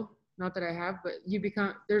gold medal, not that I have, but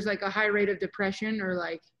there's like a high rate of depression or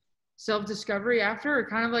like self-discovery after, or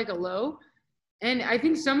kind of like a low. And I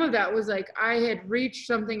think some of that was like I had reached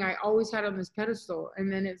something I always had on this pedestal,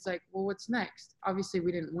 and then it's like, well, what's next? Obviously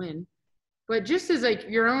we didn't win, but just as like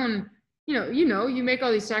your own, you make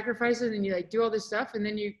all these sacrifices and you like do all this stuff, and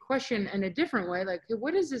then you question in a different way, like, hey,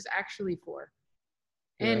 what is this actually for?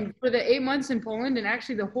 And for the 8 months in Poland, and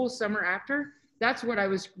actually the whole summer after, that's what I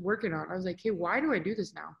was working on. I was like, hey, why do I do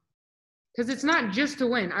this now? Because it's not just to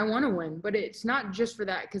win. I want to win, but it's not just for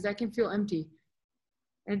that, because that can feel empty.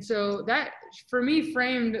 And so that, for me,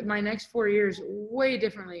 framed my next 4 years way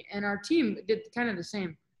differently. And our team did kind of the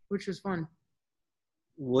same, which was fun.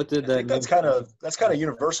 What did I that think that's kind of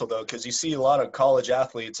universal though, because you see a lot of college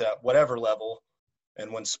athletes at whatever level,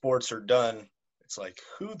 and when sports are done, it's like,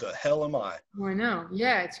 who the hell am I? Oh, I know.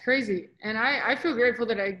 Yeah, it's crazy. And I feel grateful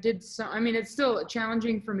that I did it's still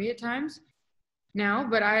challenging for me at times now,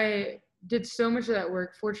 but I did so much of that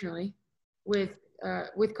work, fortunately, with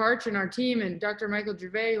Karch and our team and Dr. Michael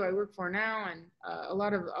Gervais, who I work for now, and a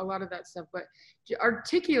lot of that stuff. But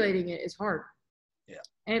articulating it is hard. Yeah.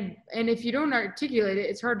 And if you don't articulate it,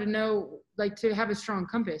 it's hard to know, like, to have a strong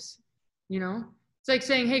compass, It's like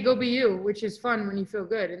saying, hey, go be you, which is fun when you feel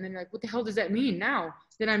good. And then like, what the hell does that mean now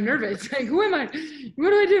that I'm nervous? Like, who am I?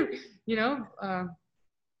 What do I do?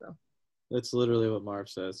 That's literally what Marv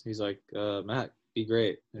says. He's like, Matt, be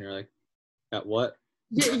great. And you're like, at what?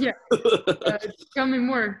 Yeah. Tell me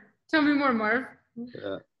more, Marv.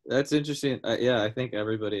 Yeah, that's interesting. I think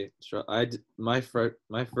everybody. My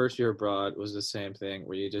first year abroad was the same thing,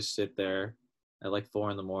 where you just sit there at like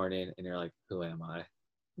 4 a.m. and you're like, who am I?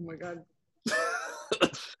 Oh my God.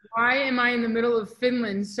 Why am I in the middle of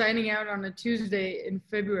Finland signing out on a Tuesday in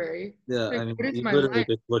February? Yeah, Like, I mean, what is you my literally life?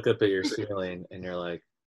 just look up at your ceiling and you're like,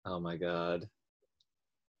 oh my God,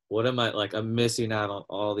 what am I, like, I'm missing out on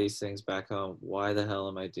all these things back home. Why the hell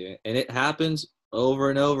am I doing? And it happens over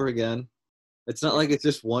and over again. It's not like it's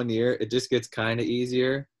just 1 year. It just gets kind of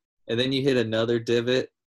easier. And then you hit another divot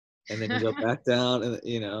and then you go back down, and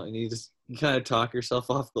and you kind of talk yourself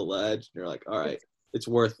off the ledge. And you're like, all right, it's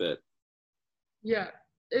worth it. Yeah,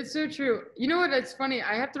 it's so true. You know what? It's funny.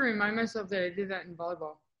 I have to remind myself that I did that in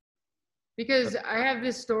volleyball, because I have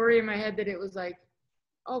this story in my head that it was like,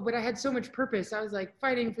 oh, but I had so much purpose. I was like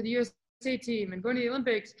fighting for the USA team and going to the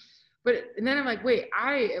Olympics. And then I'm like, wait,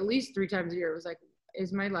 at least 3 times a year was like,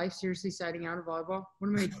 is my life seriously siding out of volleyball? What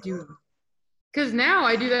am I doing? Because now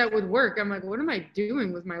I do that with work. I'm like, what am I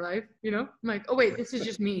doing with my life? I'm like, oh, wait, this is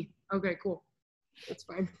just me. Okay, cool. That's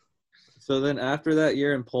fine. So then after that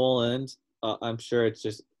year in Poland, I'm sure it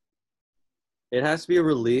has to be a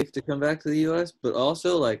relief to come back to the U.S., but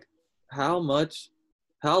also, like, how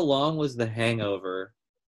long was the hangover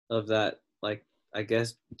of that, like, I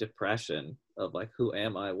guess, depression of, like, who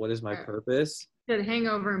am I? What is my purpose? That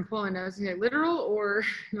hangover in Poland, I was like, literal or?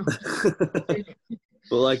 No.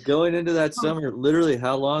 But, like, going into that summer, literally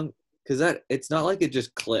how long? Because it's not like it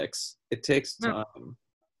just clicks. It takes time.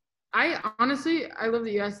 I honestly love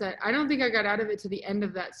that you asked that. I don't think I got out of it to the end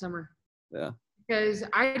of that summer. Yeah. Because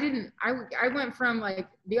I went from like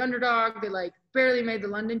the underdog that like barely made the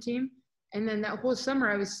London team. And then that whole summer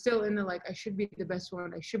I was still in the like, I should be the best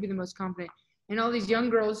one. I should be the most confident. And all these young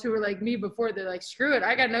girls who were like me before, they're like, screw it.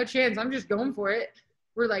 I got no chance. I'm just going for it.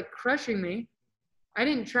 Were like crushing me. I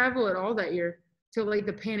didn't travel at all that year till like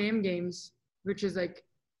the Pan Am Games, which is like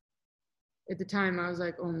at the time I was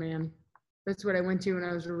like, oh man, that's what I went to when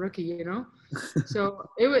I was a rookie, you know? So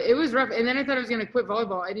it was rough. And then I thought I was going to quit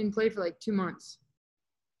volleyball. I didn't play for like 2 months.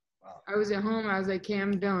 Wow. I was at home. I was like, okay,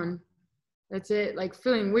 I'm done. That's it. Like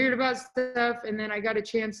feeling weird about stuff. And then I got a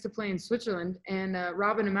chance to play in Switzerland, and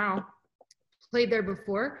Robin Amau played there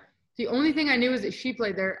before. The only thing I knew is that she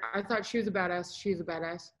played there. I thought she was a badass. She was a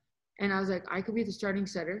badass. And I was like, I could be the starting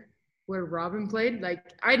setter where Robin played. Like,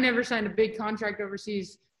 I'd never signed a big contract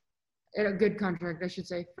overseas, a good contract, I should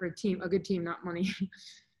say, for a team, a good team, not money.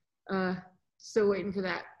 Still waiting for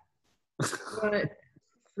that.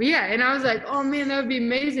 But yeah, and I was like, oh man, that would be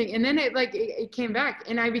amazing. And then it came back,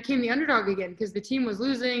 and I became the underdog again because the team was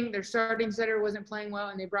losing. Their starting setter wasn't playing well,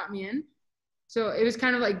 and they brought me in. So it was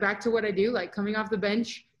kind of like back to what I do, like coming off the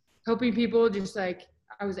bench, helping people. Just like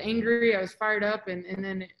I was angry, I was fired up, and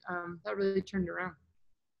then that really turned around.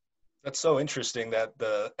 That's so interesting that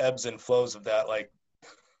the ebbs and flows of that, like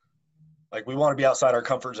we want to be outside our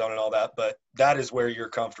comfort zone and all that, but that is where you're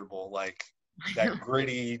comfortable, like that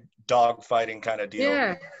gritty dog fighting kind of deal.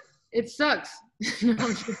 Yeah, it sucks.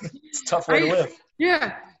 It's a tough way to live.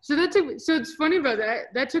 Yeah, so it's funny about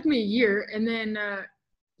that. That took me a year, and then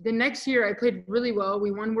the next year I played really well.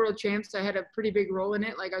 We won world champs. I had a pretty big role in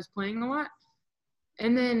it, like I was playing a lot.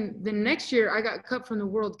 And then the next year I got cut from the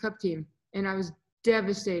World Cup team, and I was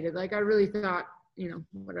devastated. Like I really thought,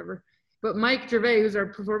 whatever. But Mike Gervais, who's our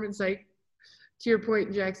performance psych, to your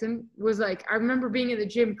point, Jackson, was like, I remember being in the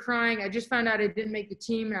gym crying. I just found out I didn't make the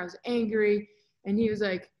team, and I was angry. And he was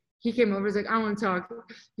like, he came over, he's like, I want to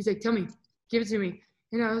talk. He's like, tell me, give it to me.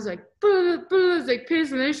 And I was like, I was like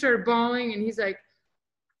pissed, and then I started bawling, and he's like,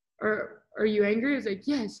 are you angry? I was like,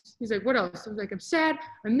 yes. He's like, what else? I was like, I'm sad,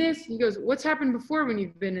 I'm this. He goes, what's happened before when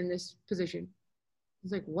you've been in this position? I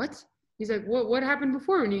was like, what? He's like, what happened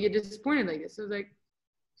before when you get disappointed like this? I was like,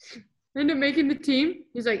 I ended up making the team.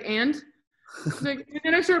 He's like, and? He's like, and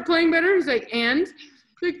then I started playing better. He's like, and?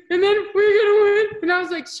 He's like, and then we're gonna win. And I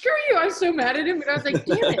was like, screw you. I was so mad at him, but I was like,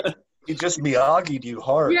 damn it. He just Miyagi'd you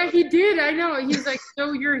hard. Yeah, he did. I know. He's like,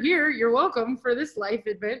 so you're here. You're welcome for this life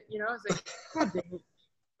event. I was like, God damn it.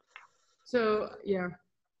 So yeah,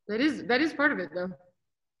 that is part of it though.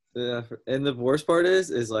 Yeah, and the worst part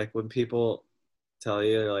is like when people tell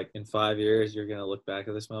you like in 5 years you're gonna look back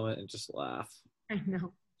at this moment and just laugh. I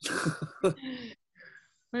know.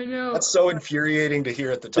 I know. That's so infuriating to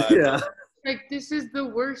hear at the time. Yeah. Like, this is the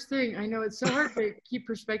worst thing. I know it's so hard to keep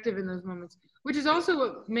perspective in those moments, which is also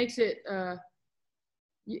what makes it,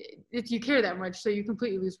 if you care that much, so you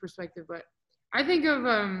completely lose perspective. But I think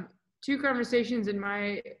of 2 conversations in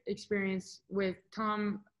my experience with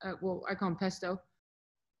Tom, I call him Pesto.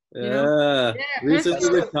 Yeah. Recently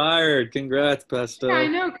Pesto. retired. Congrats, Pesto. Yeah, I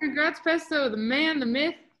know. Congrats, Pesto, the man, the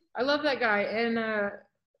myth. I love that guy. And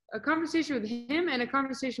a conversation with him and a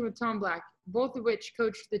conversation with Tom Black, both of which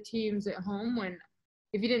coached the teams at home when,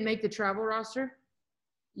 if you didn't make the travel roster,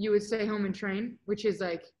 you would stay home and train, which is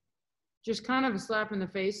like just kind of a slap in the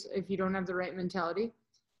face if you don't have the right mentality.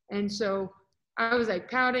 And so I was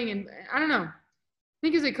like pouting, and I don't know. I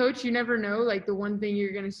think as a coach, you never know like the one thing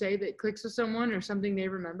you're going to say that clicks with someone or something they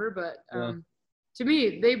remember. But to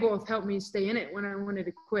me, they both helped me stay in it when I wanted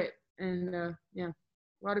to quit. And a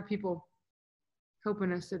lot of people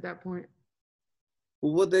helping us at that point.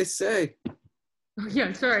 Well, what'd they say? Oh,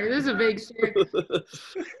 yeah, sorry. This is a vague story.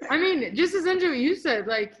 I mean, just essentially what you said,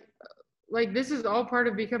 like this is all part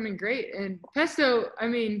of becoming great. And Pesto, I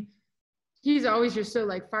mean, he's always just so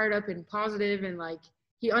like fired up and positive, and like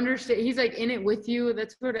he understands, he's like in it with you.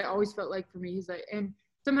 That's what it always felt like for me. He's like, and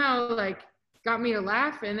somehow like got me to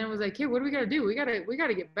laugh, and then was like, hey, what do we got to do? We got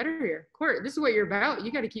to get better here. Court, this is what you're about.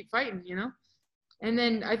 You got to keep fighting, And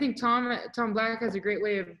then I think Tom Black has a great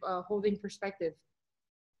way of holding perspective,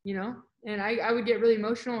 And I would get really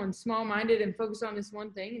emotional and small-minded and focus on this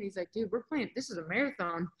one thing. And he's like, dude, we're playing. This is a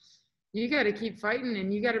marathon. You got to keep fighting,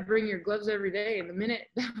 and you got to bring your gloves every day. And the minute,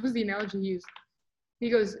 that was the analogy he used. He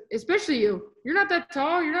goes, especially you. You're not that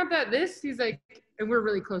tall. You're not that this. He's like, and we're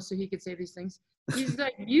really close, so he could say these things. He's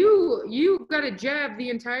like, you got to jab the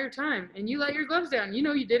entire time, and you let your gloves down. You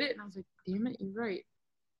did it. And I was like, damn it, you're right.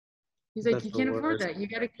 He's like, That's you can't the afford worst. that. You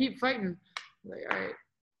got to keep fighting. I'm like, all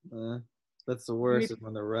right. That's the worst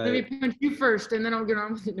when they're Let right. me punch you first, and then I'll get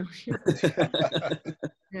on with it. No shit.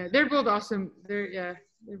 Yeah, they're both awesome. They're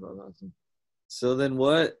both awesome. So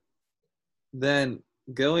then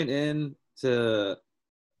going into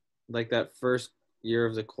like that first year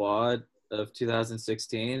of the quad of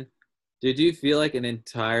 2016, did you feel like an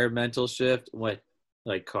entire mental shift when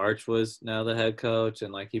like Karch was now the head coach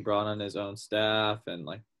and like he brought on his own staff and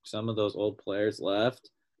like some of those old players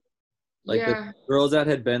left? Like the Yeah. girls that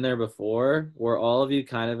had been there before, were all of you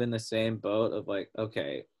kind of in the same boat of like,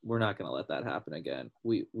 okay, we're not gonna let that happen again.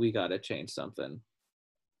 We gotta change something.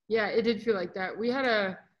 Yeah, it did feel like that. We had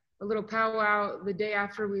a little powwow the day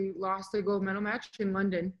after we lost the gold medal match in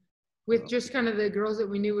London with just kind of the girls that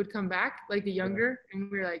we knew would come back, like the younger.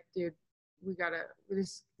 And we were like, dude,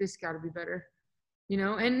 this gotta be better. You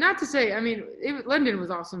know, and not to say, I mean, London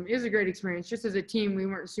was awesome. It was a great experience. Just as a team, we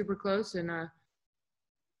weren't super close. And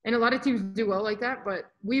a lot of teams do well like that,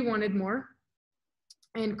 but we wanted more.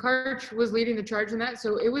 And Karch was leading the charge in that.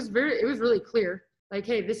 So it was really clear, like,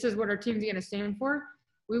 hey, this is what our team's going to stand for.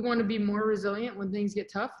 We want to be more resilient when things get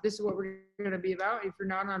tough. This is what we're going to be about. If you're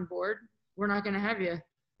not on board, we're not going to have you.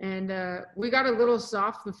 And we got a little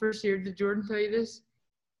soft the first year. Did Jordan tell you this?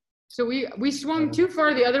 So we swung too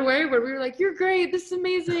far the other way, where we were like, "You're great, this is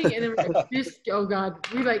amazing," and then we're like, "Oh God,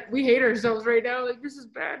 we hate ourselves right now. Like, this is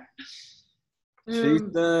bad." She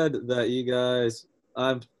said that you guys,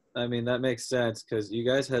 I mean, that makes sense because you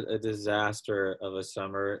guys had a disaster of a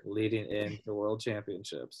summer leading into World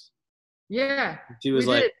Championships. Yeah. She was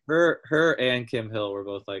we like, did. her and Kim Hill were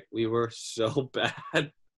both like, we were so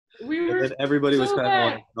bad. We And were then everybody was so kind bad.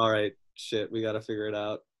 of like, all right, shit, we got to figure it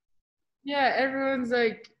out. Yeah, everyone's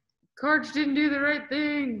like, Karch didn't do the right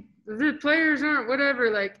thing. The players aren't whatever.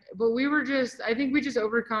 Like, but I think we just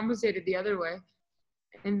overcompensated the other way.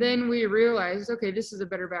 And then we realized, okay, this is a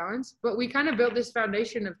better balance. But we kind of built this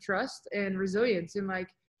foundation of trust and resilience and like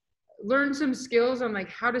learn some skills on like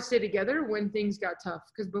how to stay together when things got tough.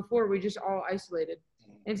 Because before we just all isolated.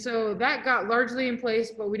 And so that got largely in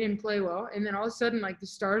place, but we didn't play well. And then all of a sudden, like the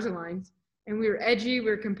stars aligned and we were edgy, we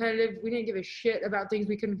were competitive. We didn't give a shit about things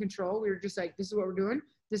we couldn't control. We were just like, this is what we're doing.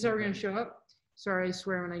 This is how we're going to show up. Sorry, I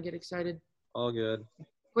swear when I get excited. All good.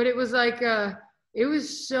 But it was like, it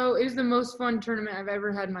was the most fun tournament I've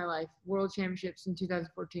ever had in my life. World Championships in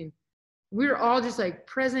 2014. We were all just like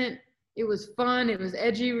present. It was fun. It was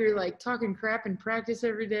edgy. We were like talking crap in practice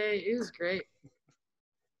every day. It was great.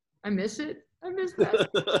 I miss it. I miss that.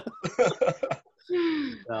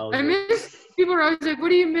 I miss people are always like, what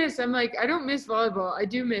do you miss? I'm like, I don't miss volleyball. I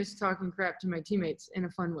do miss talking crap to my teammates in a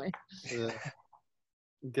fun way. Yeah.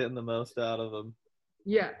 Getting the most out of them.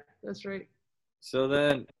 Yeah, that's right. So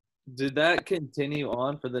then, did that continue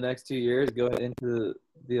on for the next 2 years going into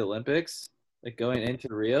the Olympics, like going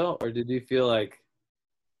into Rio? Or did you feel like,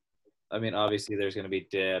 I mean, obviously there's going to be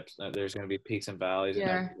dips, there's going to be peaks and valleys and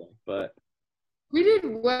everything, but. We did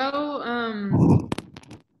well.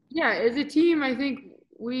 Yeah, as a team, I think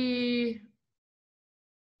I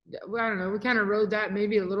don't know, we kind of rode that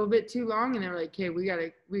maybe a little bit too long, and they were like, "Okay, we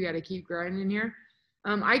gotta keep grinding here."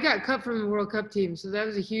 I got cut from the World Cup team, so that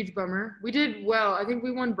was a huge bummer. We did well. I think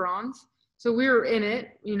we won bronze, so we were in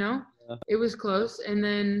it. You know, It was close. And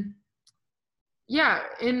then, yeah,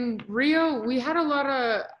 in Rio, we had a lot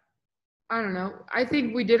of, I don't know. I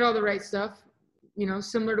think we did all the right stuff. You know,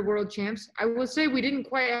 similar to World Champs. I would say we didn't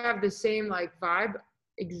quite have the same like vibe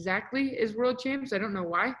exactly as World Champs. I don't know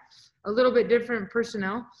why. A little bit different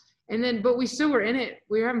personnel. And then, but we still were in it.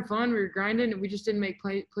 We were having fun. We were grinding, and we just didn't make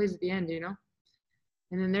plays at the end, you know?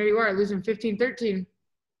 And then there you are, losing 15-13.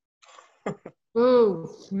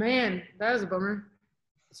 Oh, man, that was a bummer.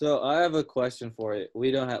 So I have a question for you.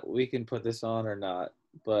 We can put this on or not,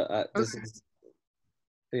 but this is,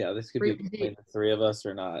 this could be between the three of us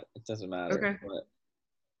or not. It doesn't matter. Okay. But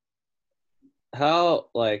how,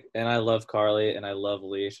 like, and I love Carly and I love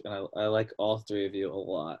Leash and I like all three of you a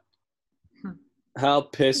lot. How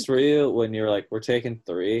pissed were you when you were like, we're taking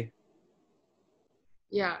 3?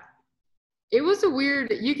 Yeah. It was a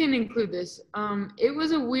weird, you can include this. It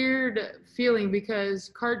was a weird feeling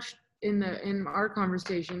because Karch in our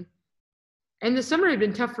conversation, and the summer had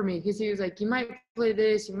been tough for me because he was like, you might play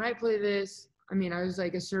this, you might play this. I mean, I was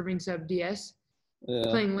like a serving sub DS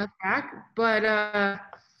playing left back, but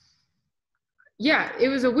yeah, it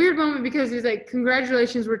was a weird moment because he's like,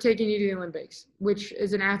 congratulations, we're taking you to the Olympics, which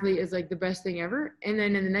as an athlete is like the best thing ever. And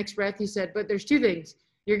then in the next breath, he said, but there's 2 things.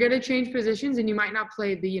 You're going to change positions and you might not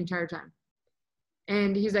play the entire time.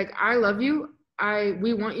 And he's like, I love you.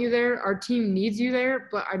 We want you there. Our team needs you there,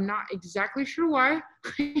 but I'm not exactly sure why.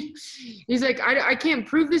 He's like, I can't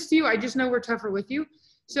prove this to you. I just know we're tougher with you.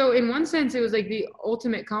 So in one sense, it was like the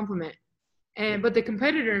ultimate compliment. But the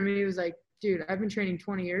competitor in me was like, dude, I've been training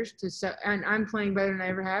 20 years and I'm playing better than I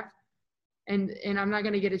ever have. And I'm not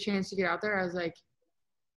going to get a chance to get out there. I was like,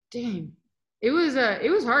 dang, it was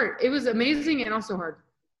hard. It was amazing and also hard.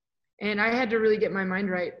 And I had to really get my mind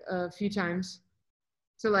right a few times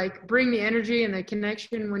to like bring the energy and the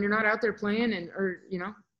connection when you're not out there playing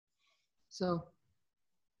so.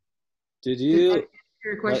 Did you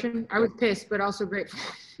Your question. I was pissed, but also grateful.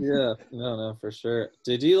 Yeah, no, for sure.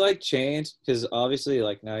 Did you like change? Because obviously,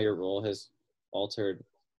 like now your role has altered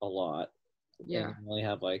a lot. Yeah. And you only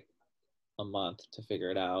have like a month to figure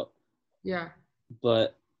it out. Yeah.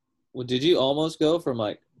 But did you almost go from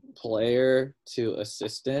like player to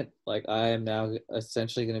assistant? Like I am now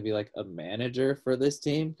essentially going to be like a manager for this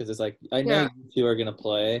team because it's like I know Yeah. you two are going to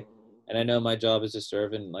play, and I know my job is to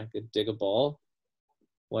serve and like dig a ball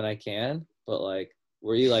when I can. But like,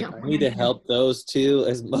 were you like, Yeah, I need to help those two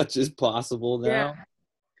as much as possible now Yeah.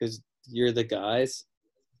 because you're the guys?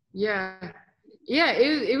 Yeah. Yeah.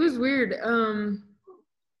 It was weird.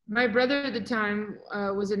 My brother at the time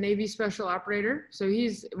was a Navy special operator. So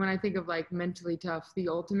he's, when I think of like mentally tough, the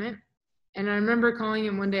ultimate. And I remember calling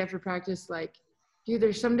him one day after practice, like, dude,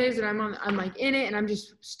 there's some days that I'm like in it and I'm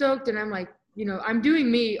just stoked and I'm like, I'm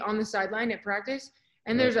doing me on the sideline at practice.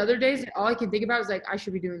 And there's other days that all I can think about is like, I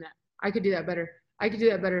should be doing that. I could do that better. I could do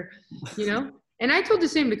that better, And I told the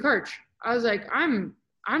same to Karch. I was like, I'm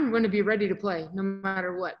going to be ready to play no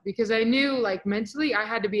matter what, because I knew like mentally I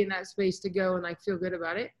had to be in that space to go and like feel good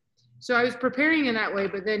about it. So I was preparing in that way,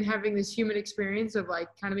 but then having this human experience of like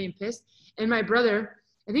kind of being pissed. And my brother,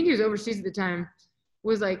 I think he was overseas at the time,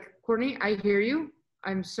 was like, Courtney, I hear you.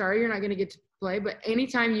 I'm sorry you're not going to get to play, but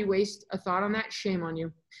anytime you waste a thought on that, shame on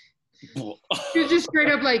you. He was just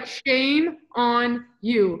straight up like, shame on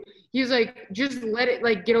you. He was like, just let it,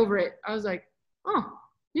 like, get over it. I was like, oh,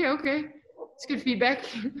 yeah, okay. It's good feedback.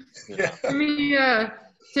 Yeah. Let me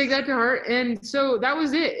take that to heart. And so that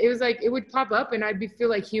was it. It was like, it would pop up and feel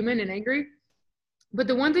like human and angry. But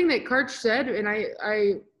the one thing that Karch said, and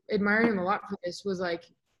I admire him a lot for this, was like,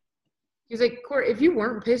 he was like, Court, if you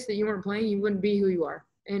weren't pissed that you weren't playing, you wouldn't be who you are.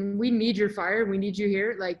 And we need your fire. We need you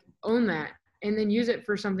here. Like, own that and then use it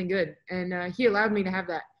for something good. And he allowed me to have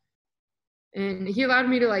that. And he allowed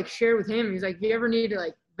me to like share with him. He's like, if you ever need to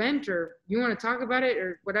like vent or you want to talk about it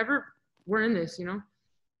or whatever, we're in this,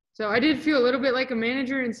 So I did feel a little bit like a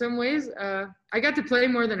manager in some ways. I got to play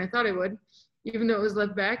more than I thought I would, even though it was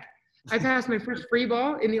left back. I passed my first free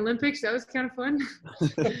ball in the Olympics. That was kind of fun. I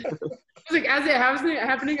was like, as it was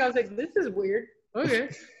happening, I was like, this is weird. Okay.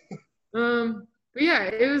 But yeah,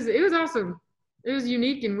 it was awesome. It was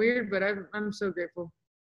unique and weird, but I'm so grateful.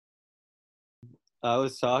 I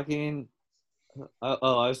was talking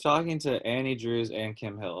to Annie Drews and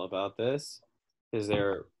Kim Hill about this because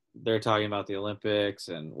they're talking about the Olympics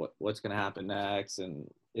and what's going to happen next and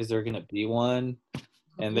is there going to be one?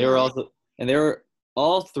 And they were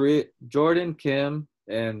all three, Jordan, Kim,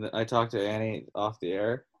 and I talked to Annie off the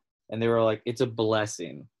air, and they were like, it's a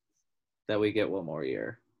blessing that we get one more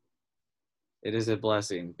year. It is a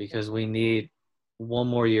blessing because we need one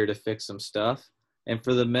more year to fix some stuff. And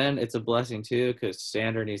for the men, it's a blessing too because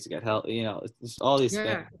Sander needs to get help. It's just all these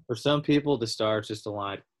things. For some people, the stars just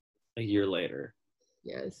aligned a year later.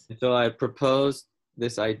 Yes. And so I proposed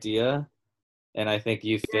this idea, and I think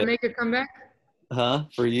you fit. Make a comeback? Huh?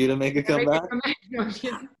 For you to make a comeback? No, I'm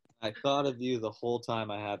kidding. I thought of you the whole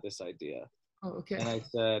time I had this idea. Oh, okay. And I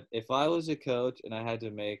said, if I was a coach and I had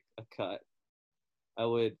to make a cut, I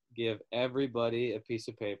would give everybody a piece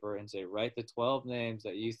of paper and say, write the 12 names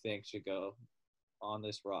that you think should go on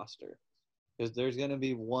this roster. Because there's going to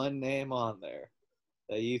be one name on there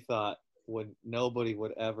that you thought nobody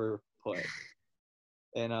would ever put.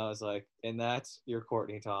 And I was like, and that's your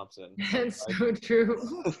Courtney Thompson. That's so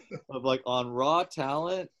true. Of like on raw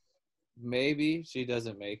talent, maybe she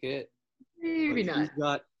doesn't make it. Maybe but not. She's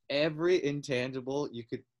got every intangible you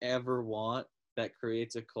could ever want that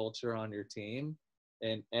creates a culture on your team.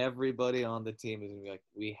 And everybody on the team is going to be like,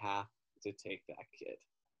 we have to take that kid.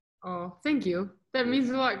 Oh, thank you. That means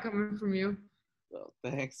a lot coming from you. So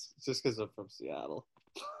thanks. It's just because I'm from Seattle.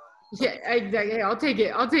 Yeah, exactly. I'll take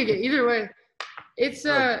it. Either way. It's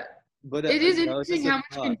But it is it's interesting just a how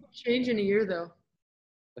much can change in a year though.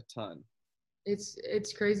 A ton.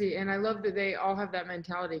 It's crazy, and I love that they all have that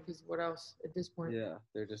mentality because what else at this point? Yeah,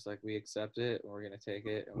 they're just like, we accept it, and we're gonna take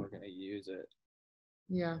it, and we're gonna use it.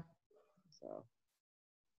 Yeah. So.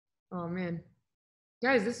 Oh man,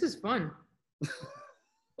 guys, this is fun.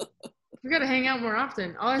 We gotta hang out more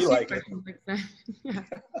often. I'll ask you questions next time. Yeah.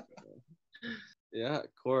 Yeah,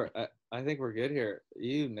 Court, I think we're good here.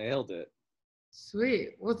 You nailed it.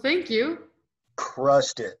 Sweet. Well, thank you.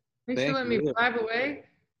 Crushed it. Thanks for letting me blab away.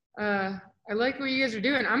 I like what you guys are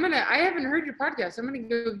doing. I haven't heard your podcast. I'm gonna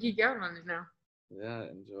go geek out on it now. Yeah,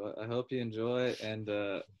 enjoy. I hope you enjoy it and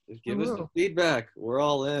give us some feedback. We're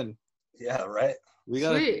all in. Yeah, right. We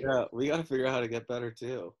gotta figure out how to get better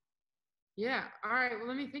too. Yeah. All right. Well,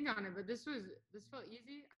 let me think on it. But this felt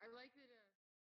easy. I like it.